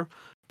anywhere,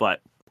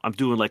 but I'm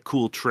doing like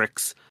cool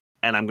tricks,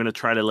 and I'm going to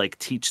try to like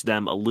teach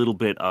them a little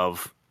bit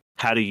of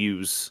how to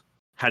use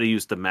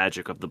the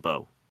magic of the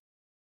bow.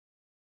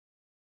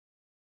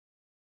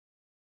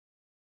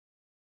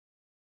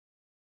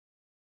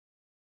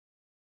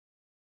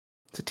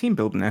 It's a team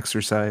building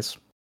exercise.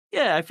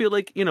 Yeah, I feel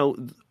like,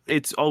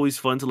 it's always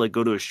fun to like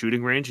go to a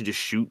shooting range and just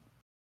shoot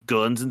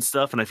guns and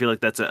stuff, and I feel like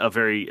that's a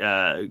very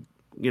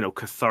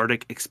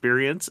cathartic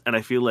experience, and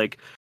I feel like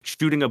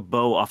shooting a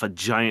bow off a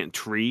giant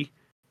tree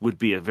would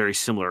be a very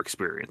similar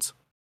experience.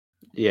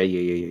 Yeah.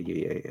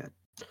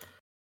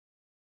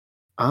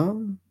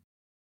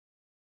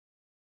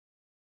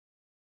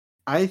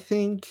 I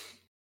think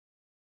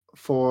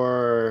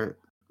for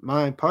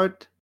my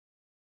part,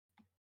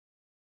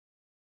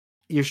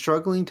 you're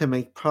struggling to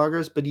make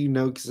progress, but you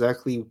know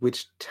exactly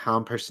which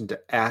town person to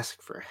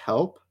ask for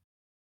help.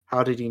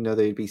 How did you know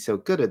they'd be so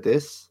good at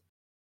this?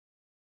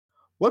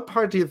 What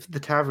part of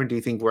the tavern do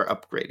you think we're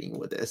upgrading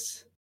with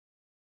this?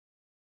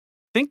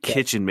 I think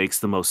kitchen makes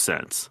the most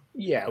sense.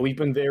 Yeah, we've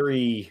been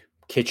very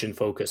kitchen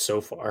focused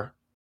so far.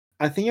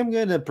 I think I'm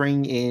going to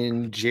bring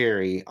in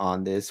Jerry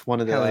on this,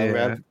 one of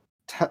the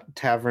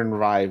tavern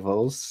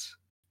rivals.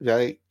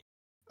 Like,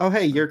 oh,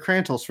 hey, you're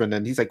Crantel's friend.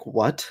 And he's like,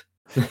 what?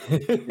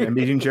 I'm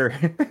meeting Jerry.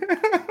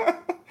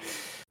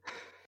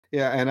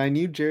 Yeah, and I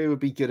knew Jerry would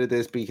be good at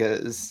this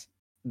because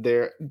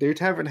their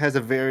tavern has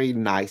a very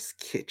nice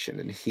kitchen,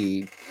 and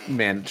he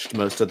managed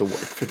most of the work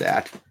for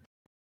that.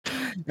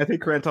 I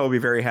think Crantel will be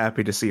very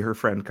happy to see her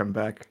friend come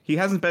back. He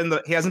hasn't been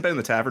in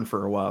the tavern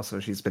for a while,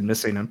 so she's been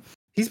missing him.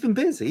 He's been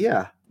busy,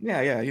 yeah.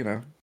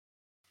 Yeah,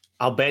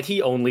 I'll bet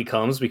he only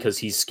comes because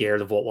he's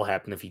scared of what will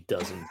happen if he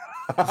doesn't.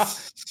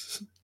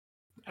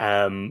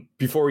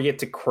 Before we get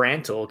to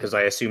Crantel, because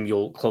I assume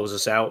you'll close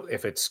us out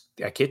if it's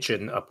a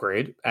kitchen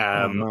upgrade.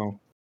 No.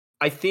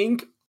 I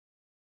think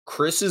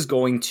Chris is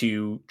going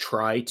to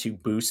try to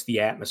boost the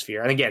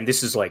atmosphere. And again,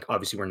 this is like,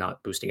 obviously we're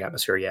not boosting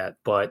atmosphere yet,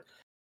 but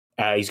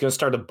he's going to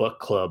start a book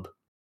club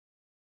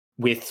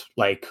with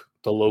like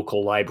the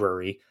local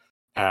library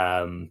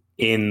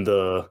in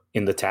the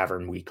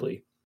tavern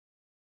weekly.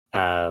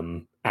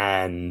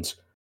 And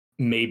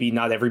maybe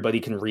not everybody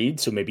can read,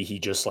 so maybe he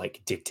just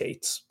like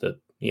dictates that,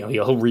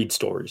 he'll read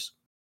stories.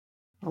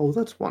 Oh,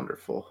 that's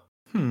wonderful.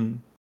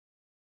 One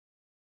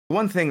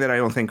thing that I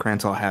don't think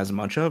Crantel has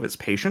much of is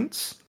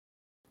patience.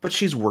 But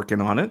she's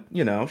working on it,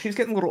 She's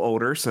getting a little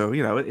older, so,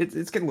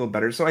 it's getting a little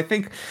better. So I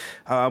think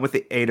with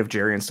the aid of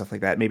Jerry and stuff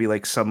like that, maybe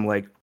like some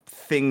like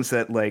things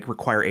that like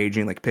require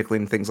aging, like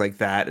pickling, things like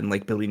that, and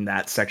like building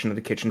that section of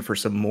the kitchen for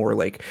some more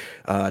like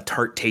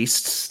tart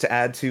tastes to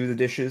add to the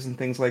dishes and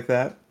things like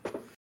that.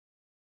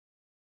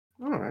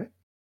 All right.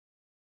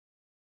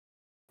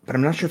 But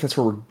I'm not sure if that's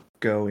where we're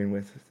going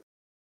with.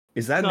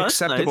 Is that an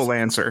acceptable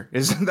answer?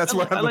 That's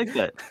what I like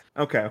that.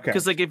 Okay.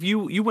 Because like if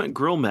you went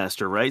grill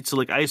master, right? So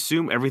like I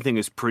assume everything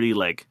is pretty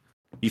like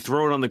you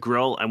throw it on the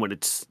grill, and when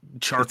it's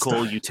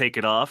charcoal, you take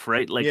it off,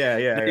 right? Like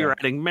you're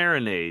adding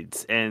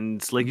marinades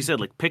and like you said,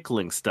 like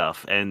pickling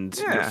stuff and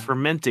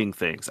fermenting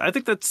things. I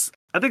think that's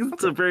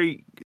a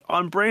very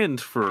on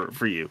brand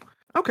for you.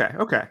 Okay.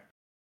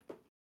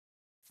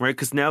 Right?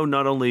 Because now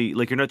not only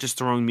like you're not just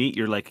throwing meat,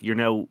 you're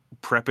now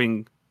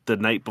prepping the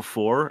night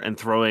before and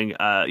throwing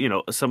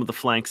some of the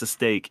flanks of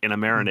steak in a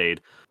marinade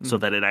so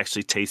that it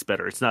actually tastes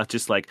better. It's not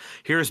just like,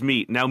 here's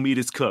meat, now meat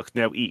is cooked,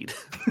 now eat.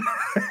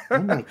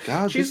 Oh my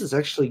god, this is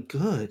actually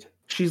good.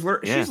 She's Yeah.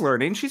 she's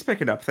learning. She's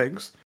picking up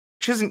things.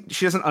 She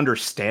doesn't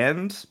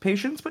understand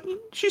patience, but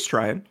she's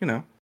trying. You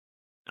know.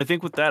 I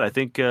think with that, I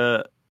think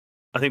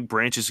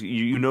Branch is.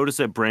 You notice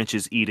that Branch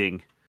is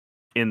eating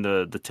in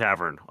the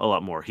tavern a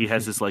lot more. He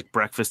has his like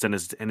breakfast and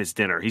his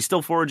dinner. He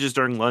still forages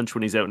during lunch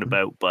when he's out and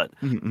about, but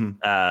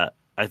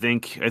I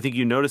think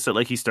you notice that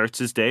like he starts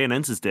his day and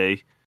ends his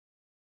day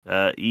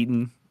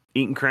eating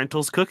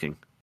Crantel's cooking.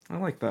 I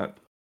like that.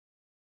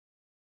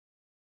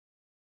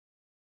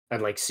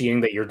 And like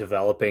seeing that you're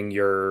developing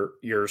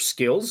your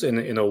skills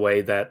in a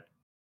way that,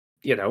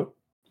 you know,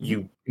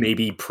 you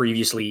maybe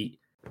previously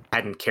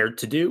hadn't cared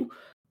to do.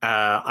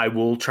 I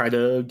will try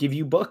to give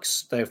you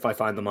books if I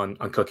find them on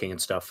cooking and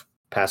stuff.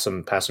 Pass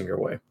them your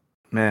way.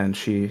 Man,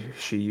 she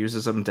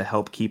uses them to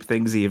help keep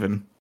things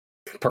even.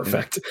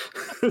 Perfect.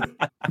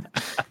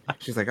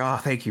 She's like, "Oh,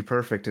 thank you,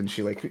 perfect," and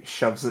she like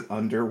shoves it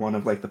under one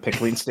of like the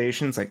pickling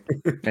stations, like,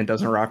 and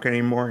doesn't rock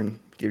anymore, and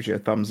gives you a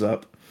thumbs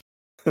up.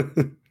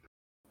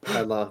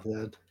 I love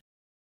that.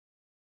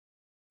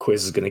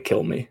 Quiz is gonna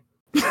kill me.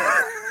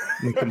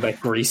 And come back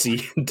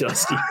greasy,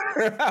 dusty,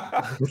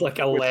 with like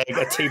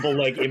a table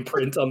leg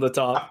imprint on the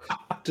top.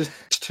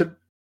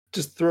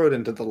 Just throw it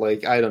into the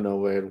lake. I don't know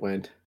where it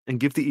went. And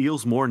give the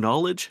eels more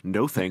knowledge?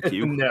 No, thank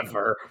you.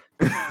 Never.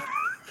 Does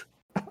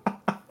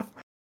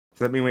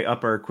that mean we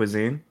up our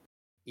cuisine?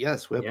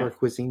 Yes, we up our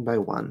cuisine by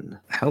 1.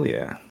 Hell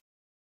yeah!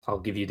 I'll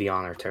give you the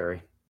honor,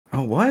 Terry.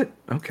 Oh, what?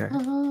 Okay,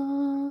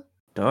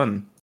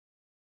 done.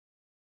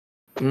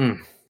 A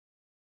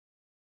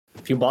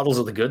few bottles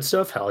of the good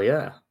stuff? Hell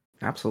yeah.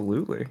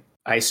 Absolutely.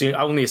 I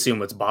only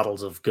assume it's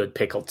bottles of good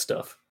pickled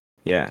stuff.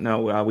 Yeah.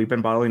 No, we've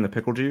been bottling the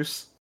pickle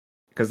juice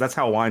because that's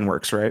how wine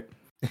works, right?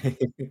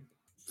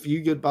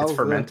 Few good bottles of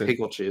fermented.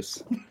 pickle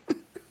juice.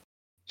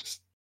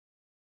 Just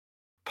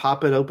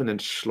pop it open and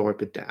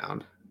slurp it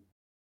down.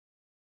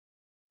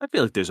 I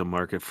feel like there's a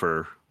market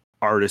for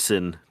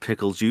artisan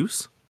pickle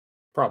juice.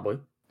 Probably.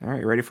 All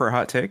right, you ready for a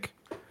hot take?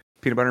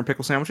 Peanut butter and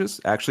pickle sandwiches,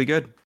 actually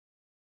good.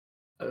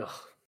 Ugh.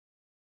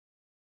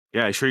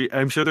 Yeah,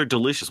 I'm sure they're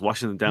delicious.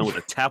 Washing them down with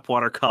a tap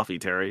water coffee,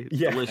 Terry.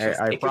 Delicious.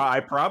 I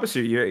promise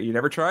you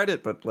never tried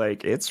it, but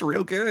like it's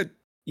real good.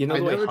 You know, I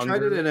the way never tried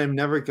hunger- it, and I'm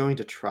never going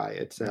to try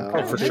it. So.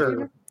 Oh, for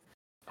sure.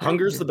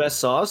 Hunger's the best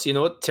sauce. You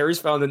know what? Terry's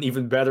found an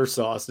even better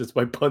sauce. It's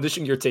by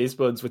punishing your taste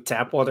buds with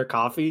tap water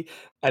coffee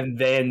and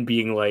then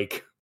being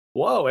like,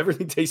 whoa,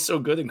 everything tastes so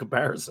good in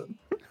comparison.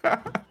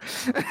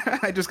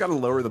 I just got to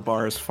lower the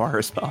bar as far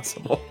as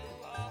possible.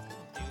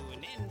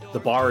 The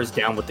bar is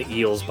down with the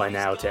eels by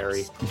now,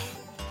 Terry.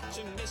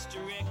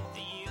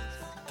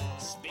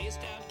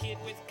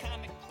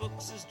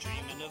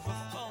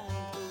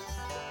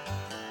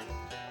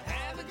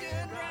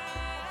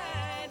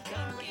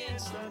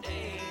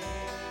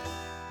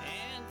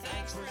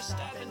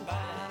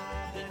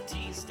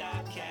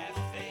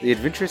 The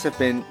adventures have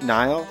been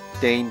Niall,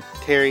 Dane,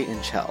 Terry,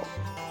 and Chell.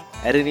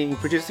 Editing and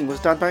producing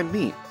was done by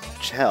me,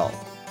 Chell.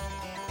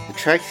 The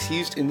tracks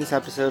used in this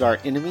episode are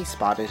Enemy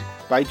Spotted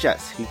by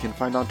Jess, who you can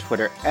find on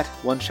Twitter at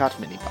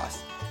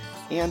OneShotMiniBoss,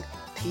 and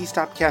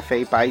T-Stop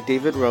Cafe by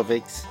David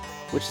Rovigs,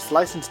 which is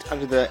licensed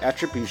under the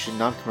Attribution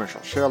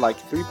Non-Commercial Share-alike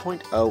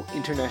 3.0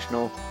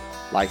 International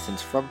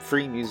License from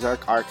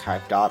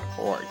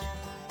freemusicarchive.org.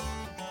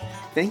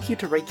 Thank you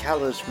to Ray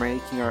Callows for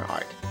making our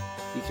art.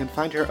 You can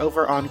find her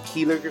over on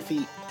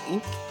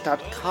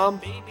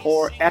KeelergraphyInc.com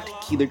or at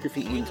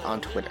KeelergraphyInc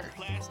on Twitter.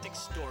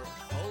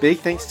 Big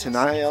thanks to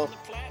Niall,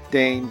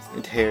 Dane,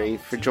 and Terry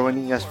for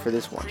joining us for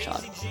this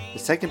one-shot. The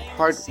second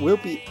part will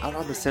be out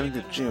on the 7th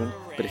of June,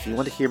 but if you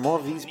want to hear more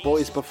of these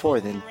boys before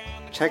then,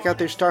 check out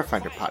their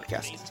Starfinder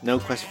podcast, No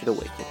Quest for the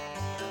Wicked.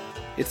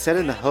 It's set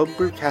in the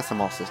homebrew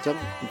Casamol system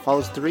and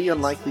follows 3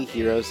 unlikely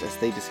heroes as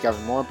they discover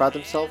more about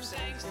themselves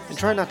and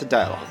try not to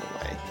die along the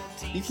way.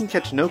 You can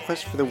catch No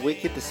Quest for the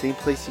Wicked the same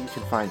place you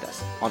can find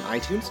us, on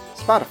iTunes,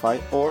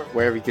 Spotify, or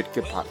wherever you get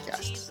good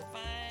podcasts.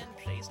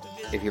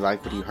 If you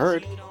like what you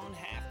heard,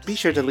 be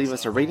sure to leave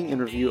us a rating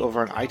and review over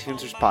on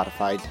iTunes or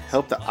Spotify to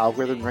help the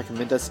algorithm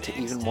recommend us to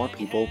even more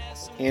people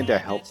and to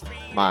help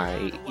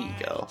my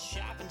ego.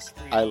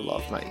 I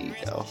love my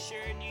ego.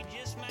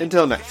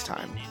 Until next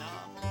time.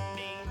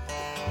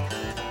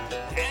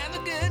 Have a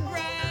good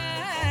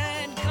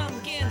ride, come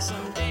again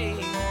someday.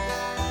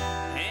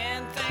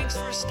 And thanks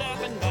for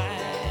stopping by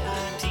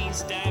Teen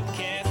Stop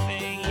Cafe.